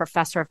was a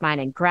professor of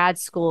mine in grad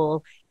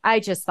school. I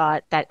just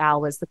thought that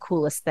Al was the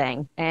coolest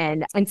thing.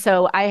 And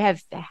so I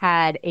have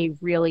had a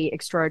really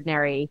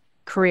extraordinary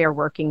career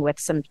working with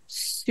some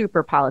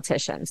super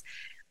politicians.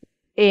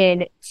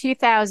 In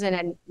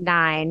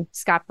 2009,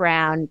 Scott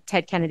Brown,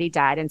 Ted Kennedy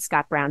died, and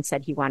Scott Brown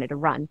said he wanted to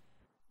run.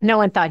 No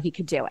one thought he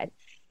could do it.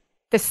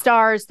 The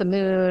stars, the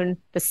moon,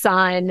 the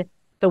sun,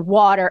 the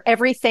water,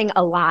 everything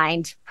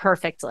aligned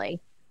perfectly.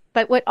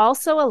 But what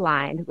also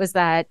aligned was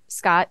that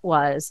Scott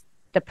was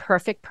the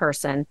perfect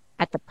person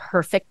at the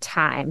perfect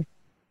time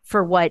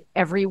for what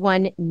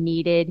everyone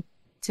needed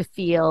to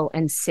feel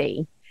and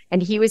see.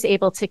 And he was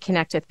able to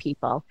connect with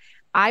people.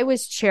 I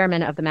was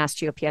chairman of the Mass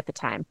GOP at the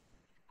time.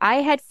 I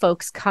had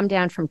folks come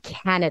down from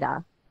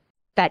Canada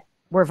that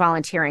were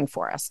volunteering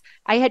for us.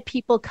 I had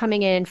people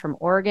coming in from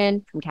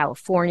Oregon, from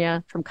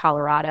California, from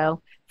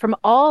Colorado, from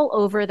all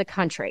over the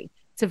country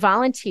to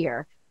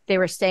volunteer. They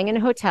were staying in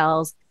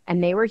hotels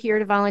and they were here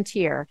to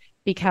volunteer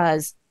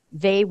because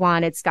they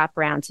wanted Scott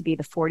Brown to be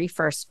the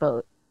 41st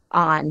vote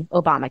on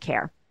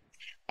Obamacare.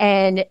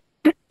 And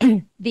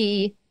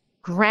the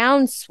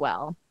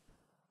groundswell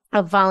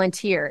of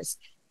volunteers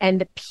and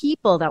the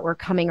people that were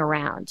coming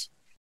around.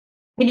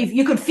 And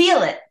you could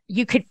feel it.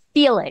 you could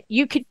feel it.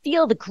 You could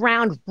feel the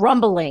ground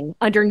rumbling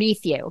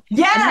underneath you.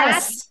 Yes. And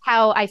that's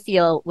how I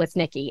feel with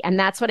Nikki. And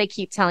that's what I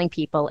keep telling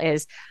people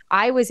is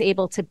I was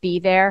able to be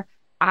there.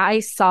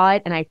 I saw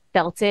it and I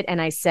felt it.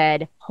 And I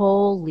said,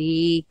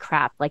 holy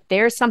crap, like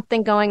there's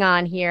something going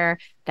on here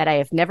that I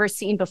have never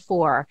seen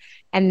before.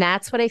 And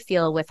that's what I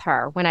feel with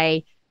her. When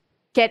I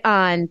get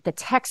on the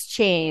text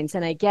chains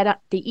and I get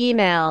the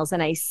emails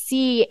and I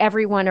see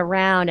everyone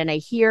around and I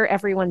hear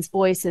everyone's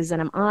voices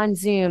and I'm on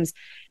Zooms,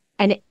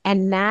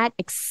 and that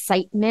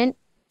excitement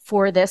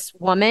for this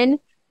woman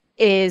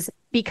is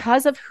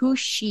because of who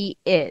she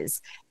is.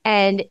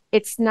 And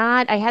it's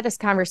not, I had this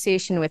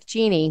conversation with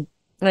Janine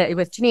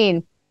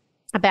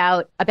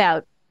about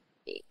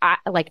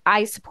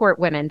I support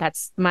women.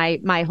 That's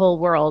my whole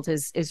world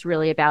is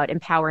really about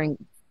empowering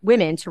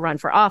women to run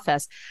for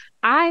office.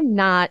 I'm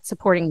not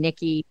supporting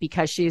Nikki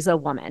because she's a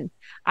woman.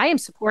 I am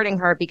supporting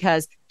her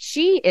because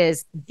she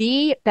is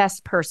the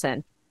best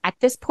person at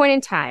this point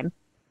in time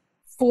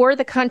for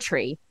the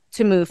country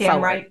to move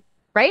forward.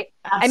 Right?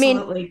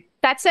 Absolutely. I mean,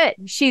 that's it.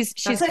 She's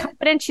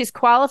competent. She's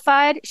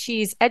qualified.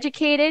 She's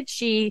educated.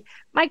 She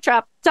mic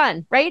drop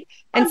done. Right.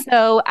 And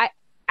so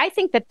I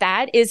think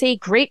that is a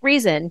great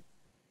reason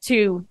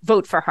to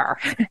vote for her,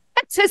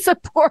 to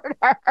support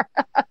her.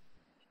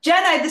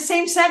 Jen, I had the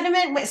same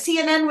sentiment.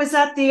 CNN was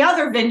at the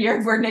other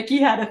vineyard where Nikki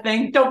had a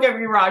thing. Don't get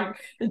me wrong.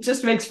 It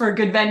just makes for a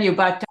good venue.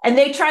 And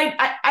they tried,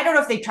 I don't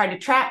know if they tried to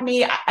trap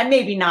me.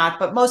 Maybe not,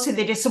 but mostly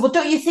they just said, well,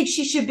 don't you think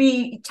she should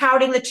be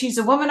touting that she's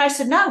a woman? I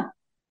said, no,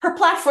 her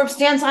platform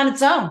stands on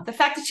its own. The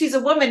fact that she's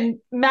a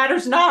woman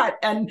matters not.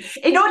 And,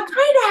 it kind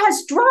of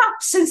has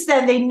dropped since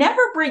then. They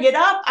never bring it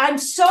up. I'm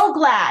so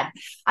glad.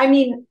 I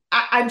mean,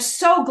 I'm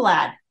so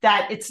glad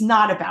that it's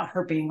not about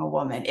her being a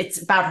woman.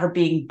 It's about her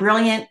being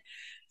brilliant,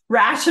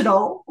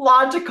 rational,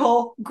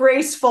 logical,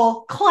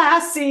 graceful,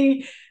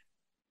 classy.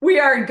 We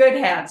are in good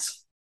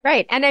hands.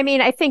 Right. And I mean,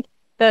 I think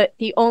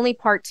the only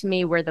part to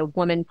me where the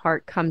woman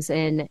part comes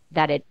in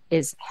that it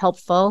is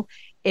helpful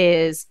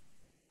is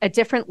a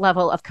different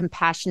level of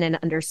compassion and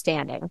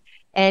understanding.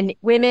 And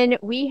women,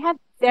 we have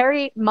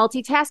very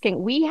multitasking.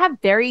 We have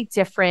very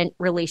different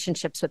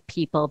relationships with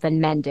people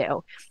than men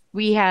do.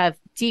 We have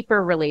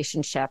deeper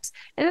relationships.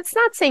 And it's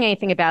not saying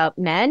anything about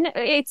men.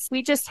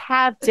 We just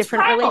have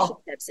different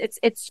relationships.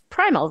 It's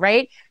primal,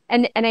 right?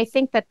 And I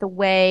think that the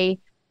way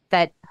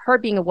that her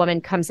being a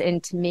woman comes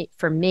into me,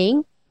 for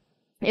me,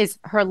 is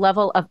her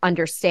level of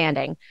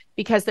understanding,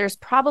 because there's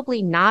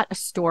probably not a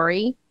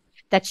story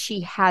that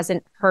she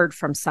hasn't heard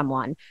from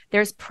someone.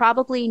 There's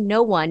probably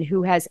no one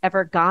who has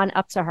ever gone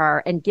up to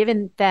her and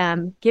given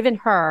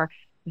her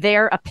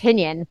their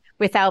opinion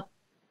without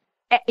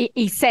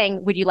he's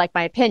saying, would you like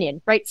my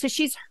opinion? Right. So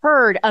she's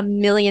heard a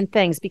million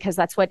things, because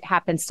that's what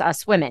happens to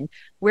us women.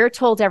 We're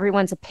told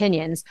everyone's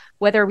opinions,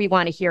 whether we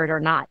want to hear it or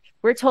not.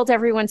 We're told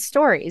everyone's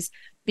stories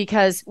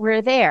because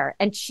we're there,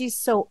 and she's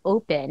so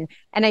open.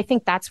 And I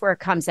think that's where it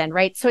comes in.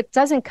 Right. So it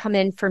doesn't come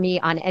in for me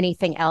on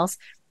anything else.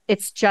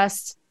 It's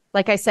just,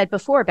 like I said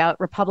before, about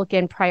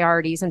Republican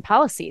priorities and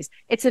policies.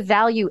 It's a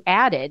value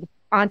added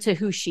onto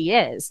who she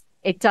is.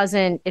 It's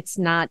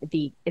not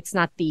the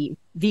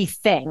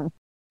thing.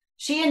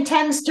 She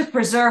intends to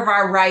preserve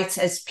our rights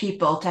as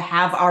people to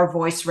have our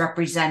voice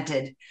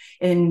represented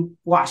in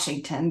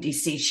Washington,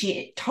 D.C.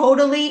 She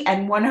totally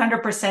and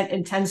 100%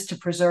 intends to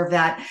preserve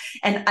that.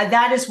 And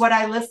that is what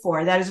I live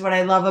for. That is what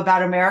I love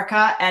about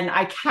America. And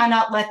I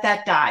cannot let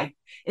that die.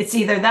 It's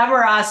either them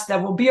or us. There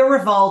will be a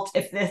revolt.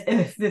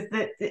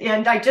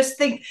 And I just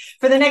think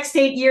for the next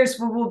 8 years,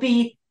 we will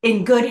be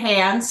in good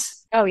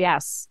hands. Oh,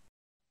 yes.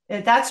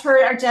 That's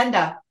her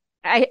agenda.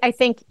 I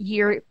think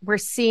we're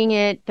seeing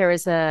it. There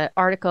was an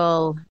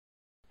article,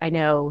 I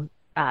know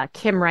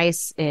Kim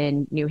Rice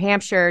in New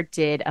Hampshire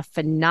did a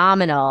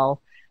phenomenal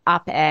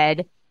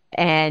op-ed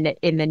and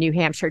in the New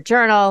Hampshire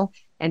Journal.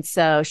 And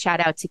so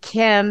shout out to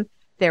Kim.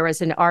 There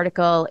was an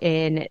article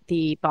in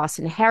the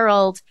Boston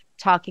Herald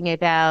talking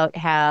about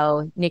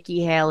how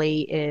Nikki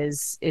Haley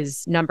is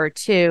number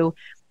 2.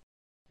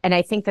 And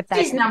I think that's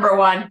she's number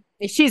 1.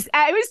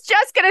 I was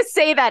just going to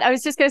say that.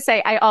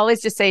 I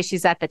always just say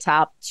she's at the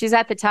top. She's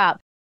at the top.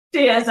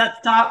 She is at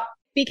the top.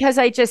 Because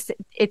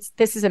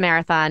this is a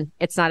marathon.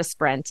 It's not a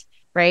sprint,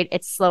 right?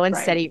 It's slow and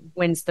steady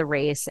wins the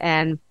race.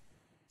 And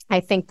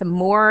I think the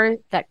more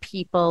that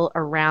people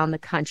around the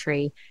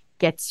country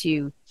get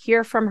to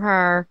hear from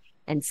her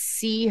and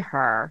see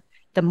her,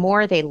 the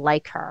more they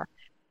like her,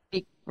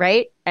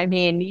 right? I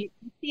mean, you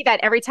see that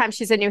every time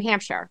she's in New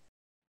Hampshire.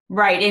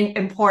 Right.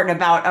 Important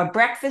about a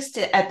breakfast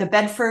at the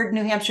Bedford,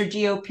 New Hampshire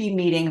GOP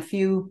meeting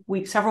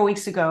several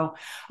weeks ago.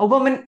 A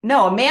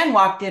man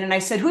walked in and I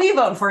said, who are you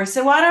voting for? He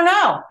said, well, I don't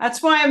know.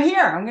 That's why I'm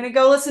here. I'm going to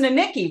go listen to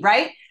Nikki.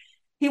 Right.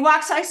 He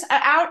walks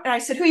out and I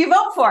said, who you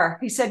vote for?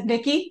 He said,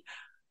 Nikki.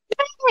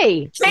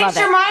 Hey, changed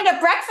your mind at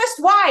breakfast?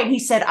 Why? And he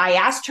said, I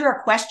asked her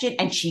a question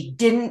and she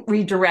didn't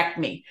redirect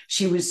me.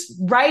 She was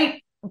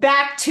right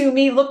back to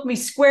me, looked me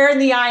square in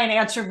the eye and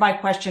answered my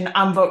question.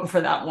 I'm voting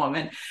for that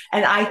woman.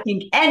 And I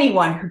think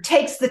anyone who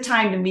takes the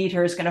time to meet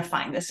her is going to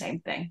find the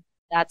same thing.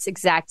 That's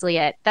exactly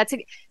it.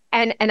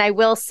 And I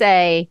will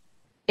say,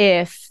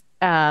 if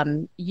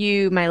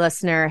you, my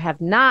listener,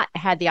 have not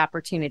had the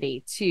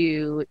opportunity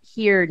to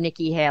hear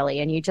Nikki Haley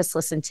and you just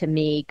listen to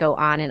me go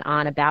on and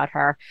on about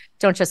her,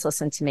 don't just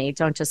listen to me.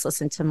 Don't just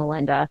listen to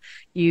Melinda.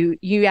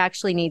 You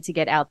actually need to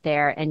get out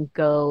there and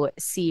go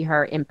see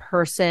her in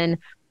person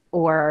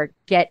or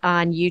get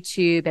on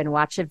YouTube and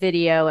watch a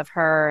video of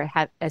her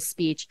have a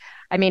speech.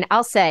 I mean,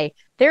 I'll say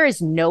there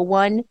is no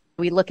one.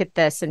 We look at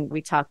this and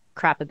we talk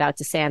crap about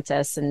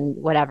DeSantis and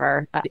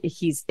whatever.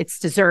 It's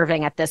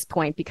deserving at this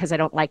point because I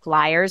don't like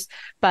liars.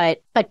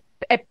 But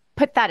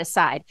put that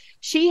aside.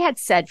 She had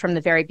said from the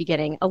very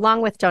beginning,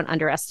 along with "don't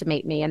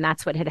underestimate me," and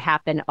that's what had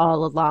happened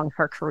all along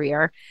her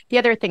career. The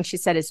other thing she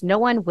said is no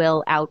one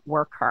will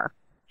outwork her.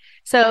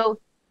 So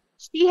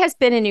she has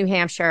been in New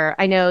Hampshire.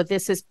 I know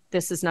this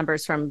is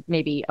numbers from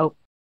maybe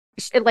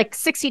like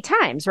 60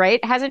 times,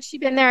 right? Hasn't she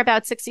been there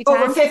about 60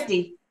 times? Over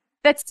 50.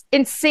 That's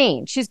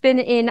insane. She's been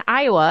in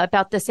Iowa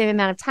about the same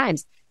amount of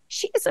times.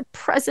 She is a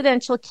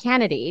presidential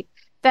candidate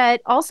that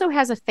also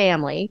has a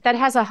family, that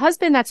has a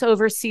husband that's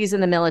overseas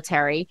in the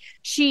military.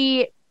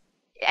 She's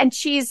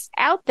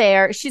out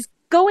there. She's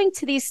going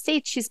to these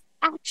states. She's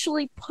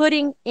actually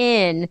putting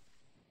in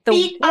the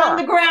feet on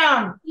the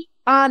ground. Feet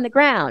on the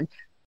ground.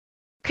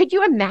 Could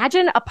you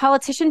imagine a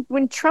politician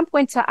when Trump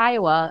went to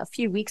Iowa a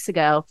few weeks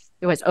ago?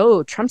 It was,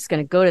 Trump's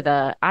going to go to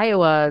the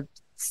Iowa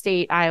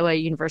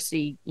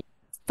University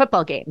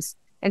football games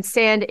and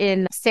stand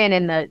in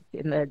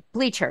the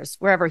bleachers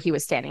wherever he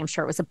was standing. I'm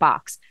sure it was a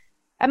box.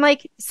 I'm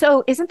like,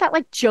 so isn't that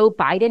like Joe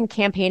Biden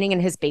campaigning in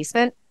his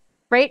basement,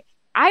 right?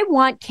 I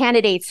want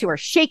candidates who are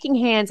shaking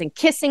hands and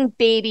kissing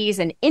babies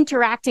and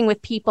interacting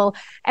with people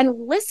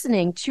and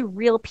listening to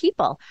real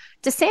people.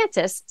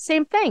 DeSantis,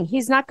 same thing.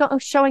 He's not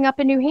showing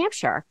up in New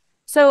Hampshire.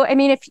 So, I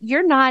mean, if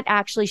you're not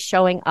actually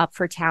showing up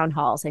for town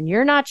halls and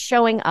you're not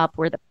showing up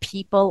where the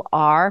people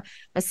are,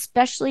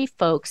 especially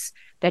folks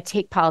that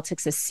take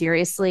politics as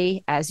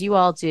seriously as you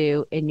all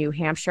do in New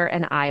Hampshire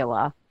and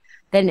Iowa,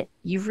 then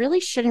you really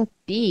shouldn't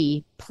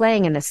be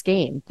playing in this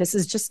game. This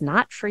is just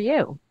not for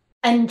you.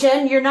 And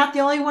Jen, you're not the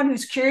only one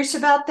who's curious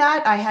about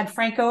that. I had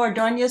Franco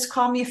Ordonez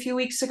call me a few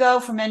weeks ago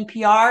from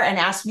NPR and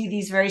ask me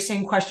these very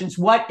same questions.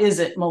 What is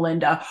it,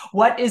 Melinda?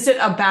 What is it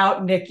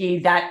about Nikki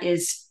that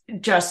is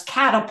just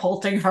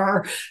catapulting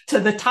her to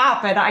the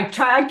top? And I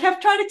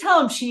kept trying to tell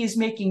him she is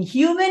making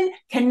human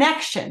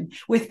connection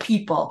with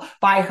people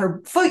by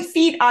her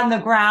feet on the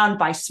ground,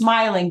 by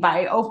smiling,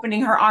 by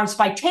opening her arms,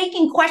 by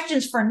taking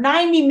questions for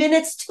 90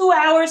 minutes, 2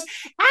 hours.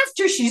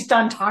 After she's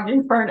done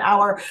talking for an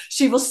hour,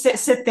 she will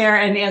sit there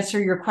and answer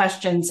your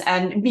questions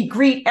and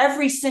greet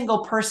every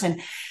single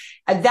person.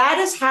 That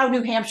is how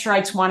New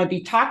Hampshireites want to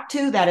be talked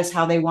to. That is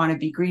how they want to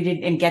be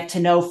greeted and get to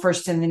know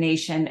first in the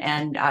nation.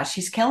 And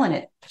she's killing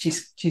it.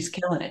 She's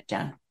killing it,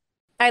 Jen.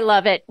 I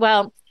love it.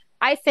 Well,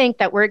 I think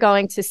that we're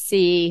going to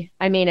see,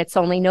 I mean, it's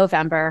only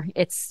November.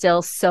 It's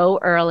still so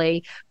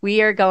early.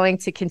 We are going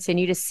to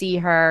continue to see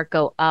her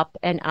go up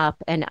and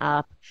up and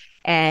up.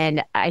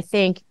 And I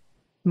think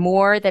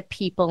more that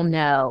people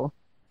know,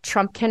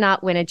 Trump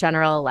cannot win a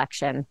general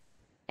election.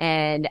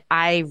 And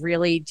I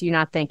really do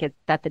not think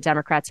that the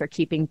Democrats are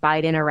keeping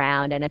Biden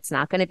around, and it's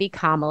not going to be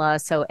Kamala.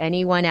 So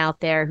anyone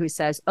out there who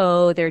says,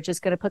 they're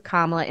just going to put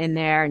Kamala in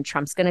there and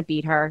Trump's going to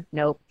beat her.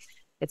 Nope,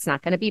 it's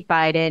not going to be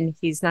Biden.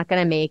 He's not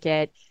going to make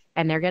it.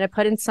 And they're going to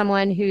put in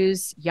someone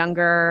who's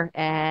younger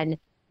and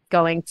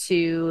going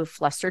to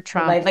fluster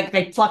Trump. Like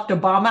they plucked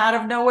Obama out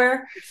of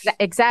nowhere.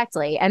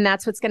 Exactly. And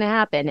that's what's going to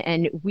happen.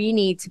 And we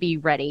need to be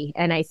ready.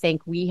 And I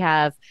think we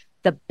have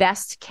the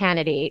best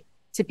candidate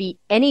to beat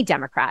any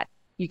Democrat.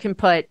 You can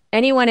put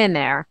anyone in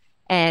there,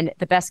 and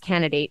the best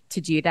candidate to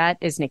do that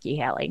is Nikki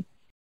Haley.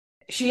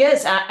 She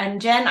is.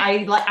 And Jen,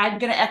 I'm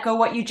going to echo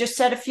what you just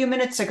said a few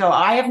minutes ago.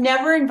 I have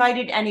never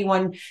invited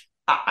anyone.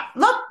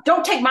 Look,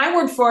 don't take my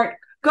word for it.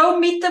 Go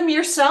meet them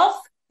yourself.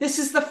 This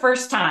is the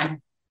first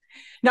time.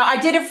 Now, I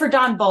did it for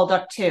Don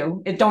Bolduc,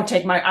 too.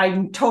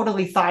 I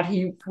totally thought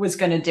he was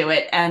going to do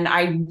it. And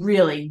I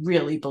really,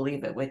 really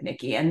believe it with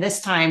Nikki. And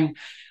this time,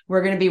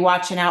 we're going to be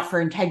watching out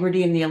for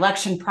integrity in the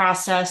election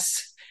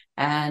process.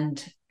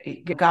 And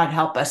God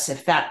help us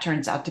if that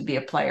turns out to be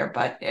a player.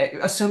 But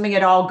assuming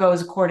it all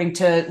goes according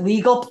to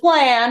legal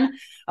plan,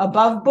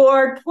 above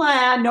board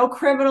plan, no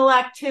criminal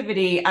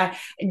activity,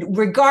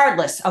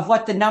 regardless of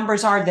what the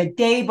numbers are the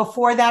day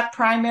before that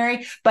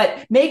primary.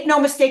 But make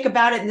no mistake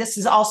about it. And this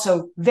is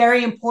also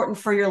very important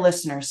for your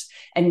listeners.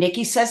 And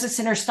Nikki says this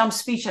in her stump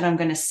speech, and I'm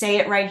going to say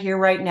it right here,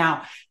 right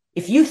now.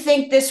 If you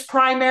think this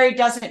primary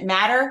doesn't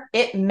matter,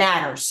 it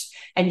matters.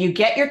 And you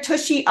get your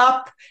tushy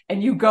up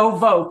and you go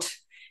vote.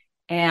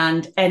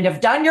 And have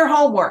done your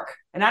homework.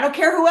 And I don't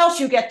care who else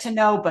you get to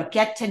know, but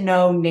get to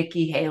know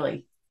Nikki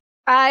Haley.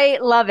 I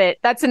love it.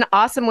 That's an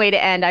awesome way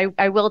to end.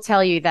 I will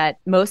tell you that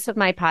most of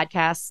my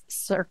podcasts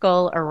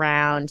circle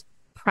around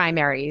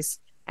primaries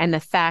and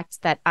the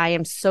fact that I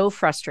am so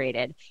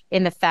frustrated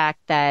in the fact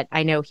that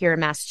I know here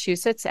in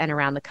Massachusetts and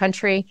around the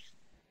country,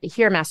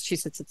 here in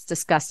Massachusetts, it's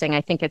disgusting.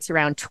 I think it's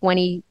around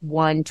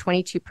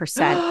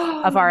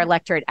 22% of our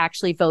electorate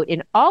actually vote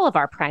in all of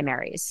our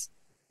primaries.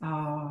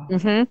 Oh,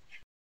 Hmm.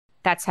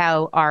 That's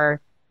how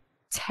our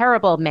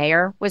terrible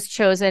mayor was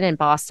chosen in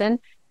Boston.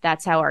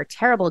 That's how our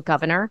terrible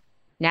governor.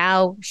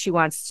 Now she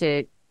wants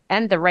to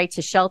end the right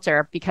to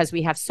shelter because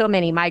we have so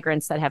many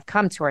migrants that have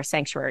come to our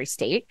sanctuary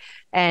state.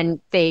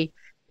 And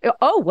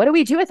oh, what do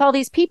we do with all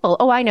these people?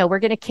 Oh, I know. We're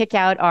going to kick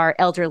out our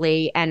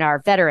elderly and our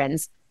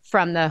veterans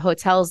from the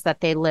hotels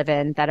that they live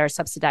in that are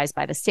subsidized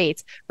by the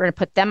states. We're going to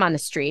put them on the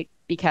street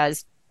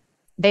because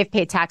they've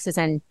paid taxes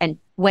and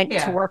went to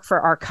yeah. work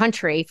for our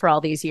country for all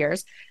these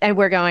years. And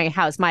we're going to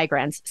house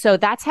migrants. So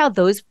that's how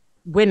those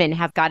women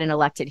have gotten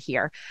elected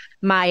here.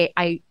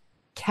 I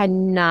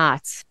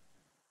cannot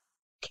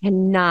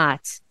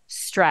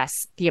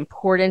stress the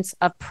importance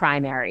of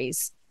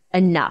primaries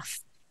enough,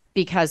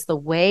 because the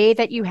way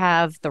that you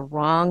have the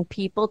wrong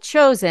people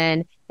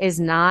chosen is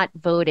not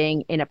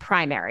voting in a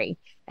primary.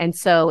 And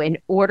so in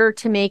order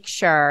to make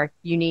sure,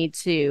 you need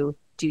to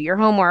do your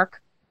homework,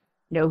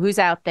 know who's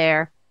out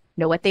there,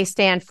 know what they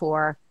stand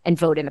for, and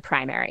vote in the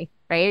primary,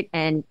 right?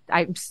 And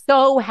I'm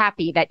so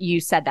happy that you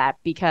said that,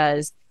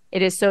 because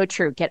it is so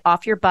true. Get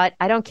off your butt.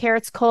 I don't care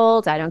it's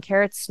cold. I don't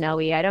care it's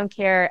snowy. I don't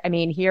care. I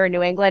mean, here in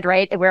New England,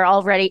 right?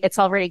 It's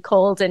already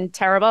cold and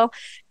terrible.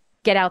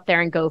 Get out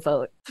there and go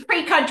vote.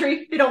 Free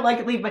country. You don't like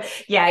it, leave. But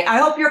yeah, I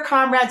hope your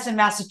comrades in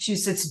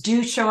Massachusetts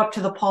do show up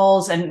to the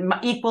polls, and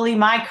equally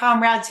my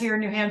comrades here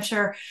in New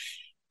Hampshire.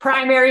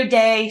 Primary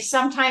day,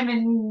 sometime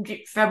in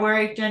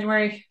February,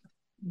 January,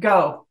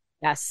 go.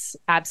 Yes,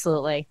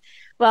 absolutely.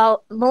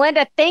 Well,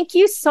 Melinda, thank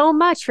you so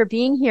much for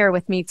being here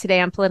with me today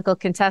on Political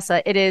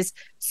Contessa. It is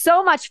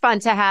so much fun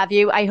to have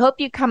you. I hope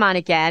you come on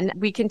again. I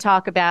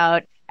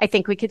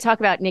think we could talk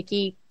about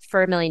Nikki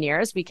for a million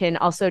years. We can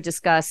also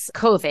discuss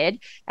COVID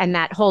and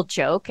that whole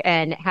joke,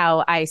 and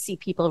how I see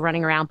people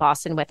running around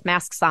Boston with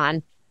masks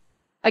on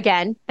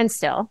again and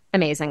still,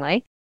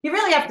 amazingly. You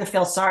really have to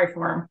feel sorry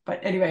for him.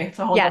 But anyway, it's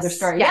a whole other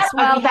story. Yes.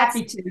 Yeah, Well, I'd be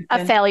happy to.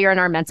 A failure in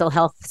our mental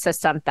health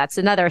system. That's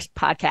another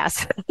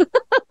podcast.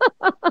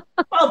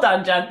 Well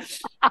done, Jen.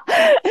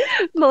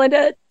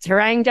 Melinda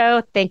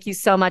Tourangeau, thank you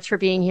so much for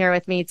being here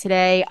with me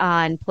today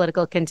on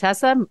Political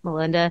Contessa.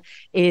 Melinda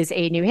is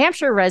a New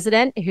Hampshire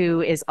resident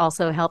who is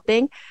also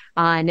helping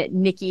on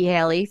Nikki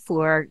Haley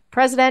for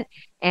president,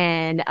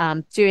 and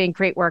doing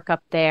great work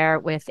up there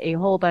with a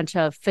whole bunch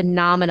of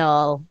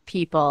phenomenal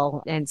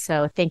people. And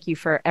so thank you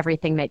for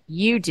everything that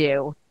you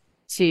do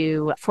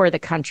for the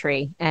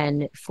country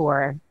and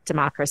for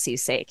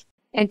democracy's sake.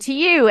 And to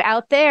you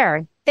out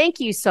there,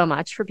 thank you so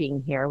much for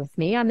being here with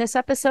me on this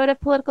episode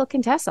of Political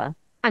Contessa.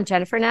 I'm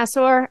Jennifer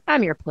Nassor.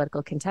 I'm your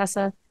Political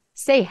Contessa.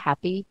 Stay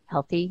happy,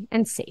 healthy,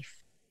 and safe.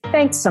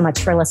 Thanks so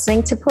much for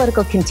listening to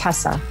Political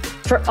Contessa.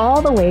 For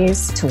all the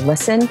ways to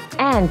listen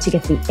and to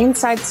get the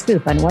inside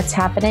scoop on what's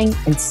happening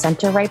in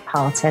center-right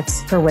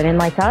politics for women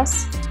like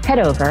us, head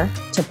over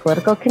to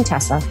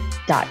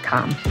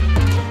politicalcontessa.com.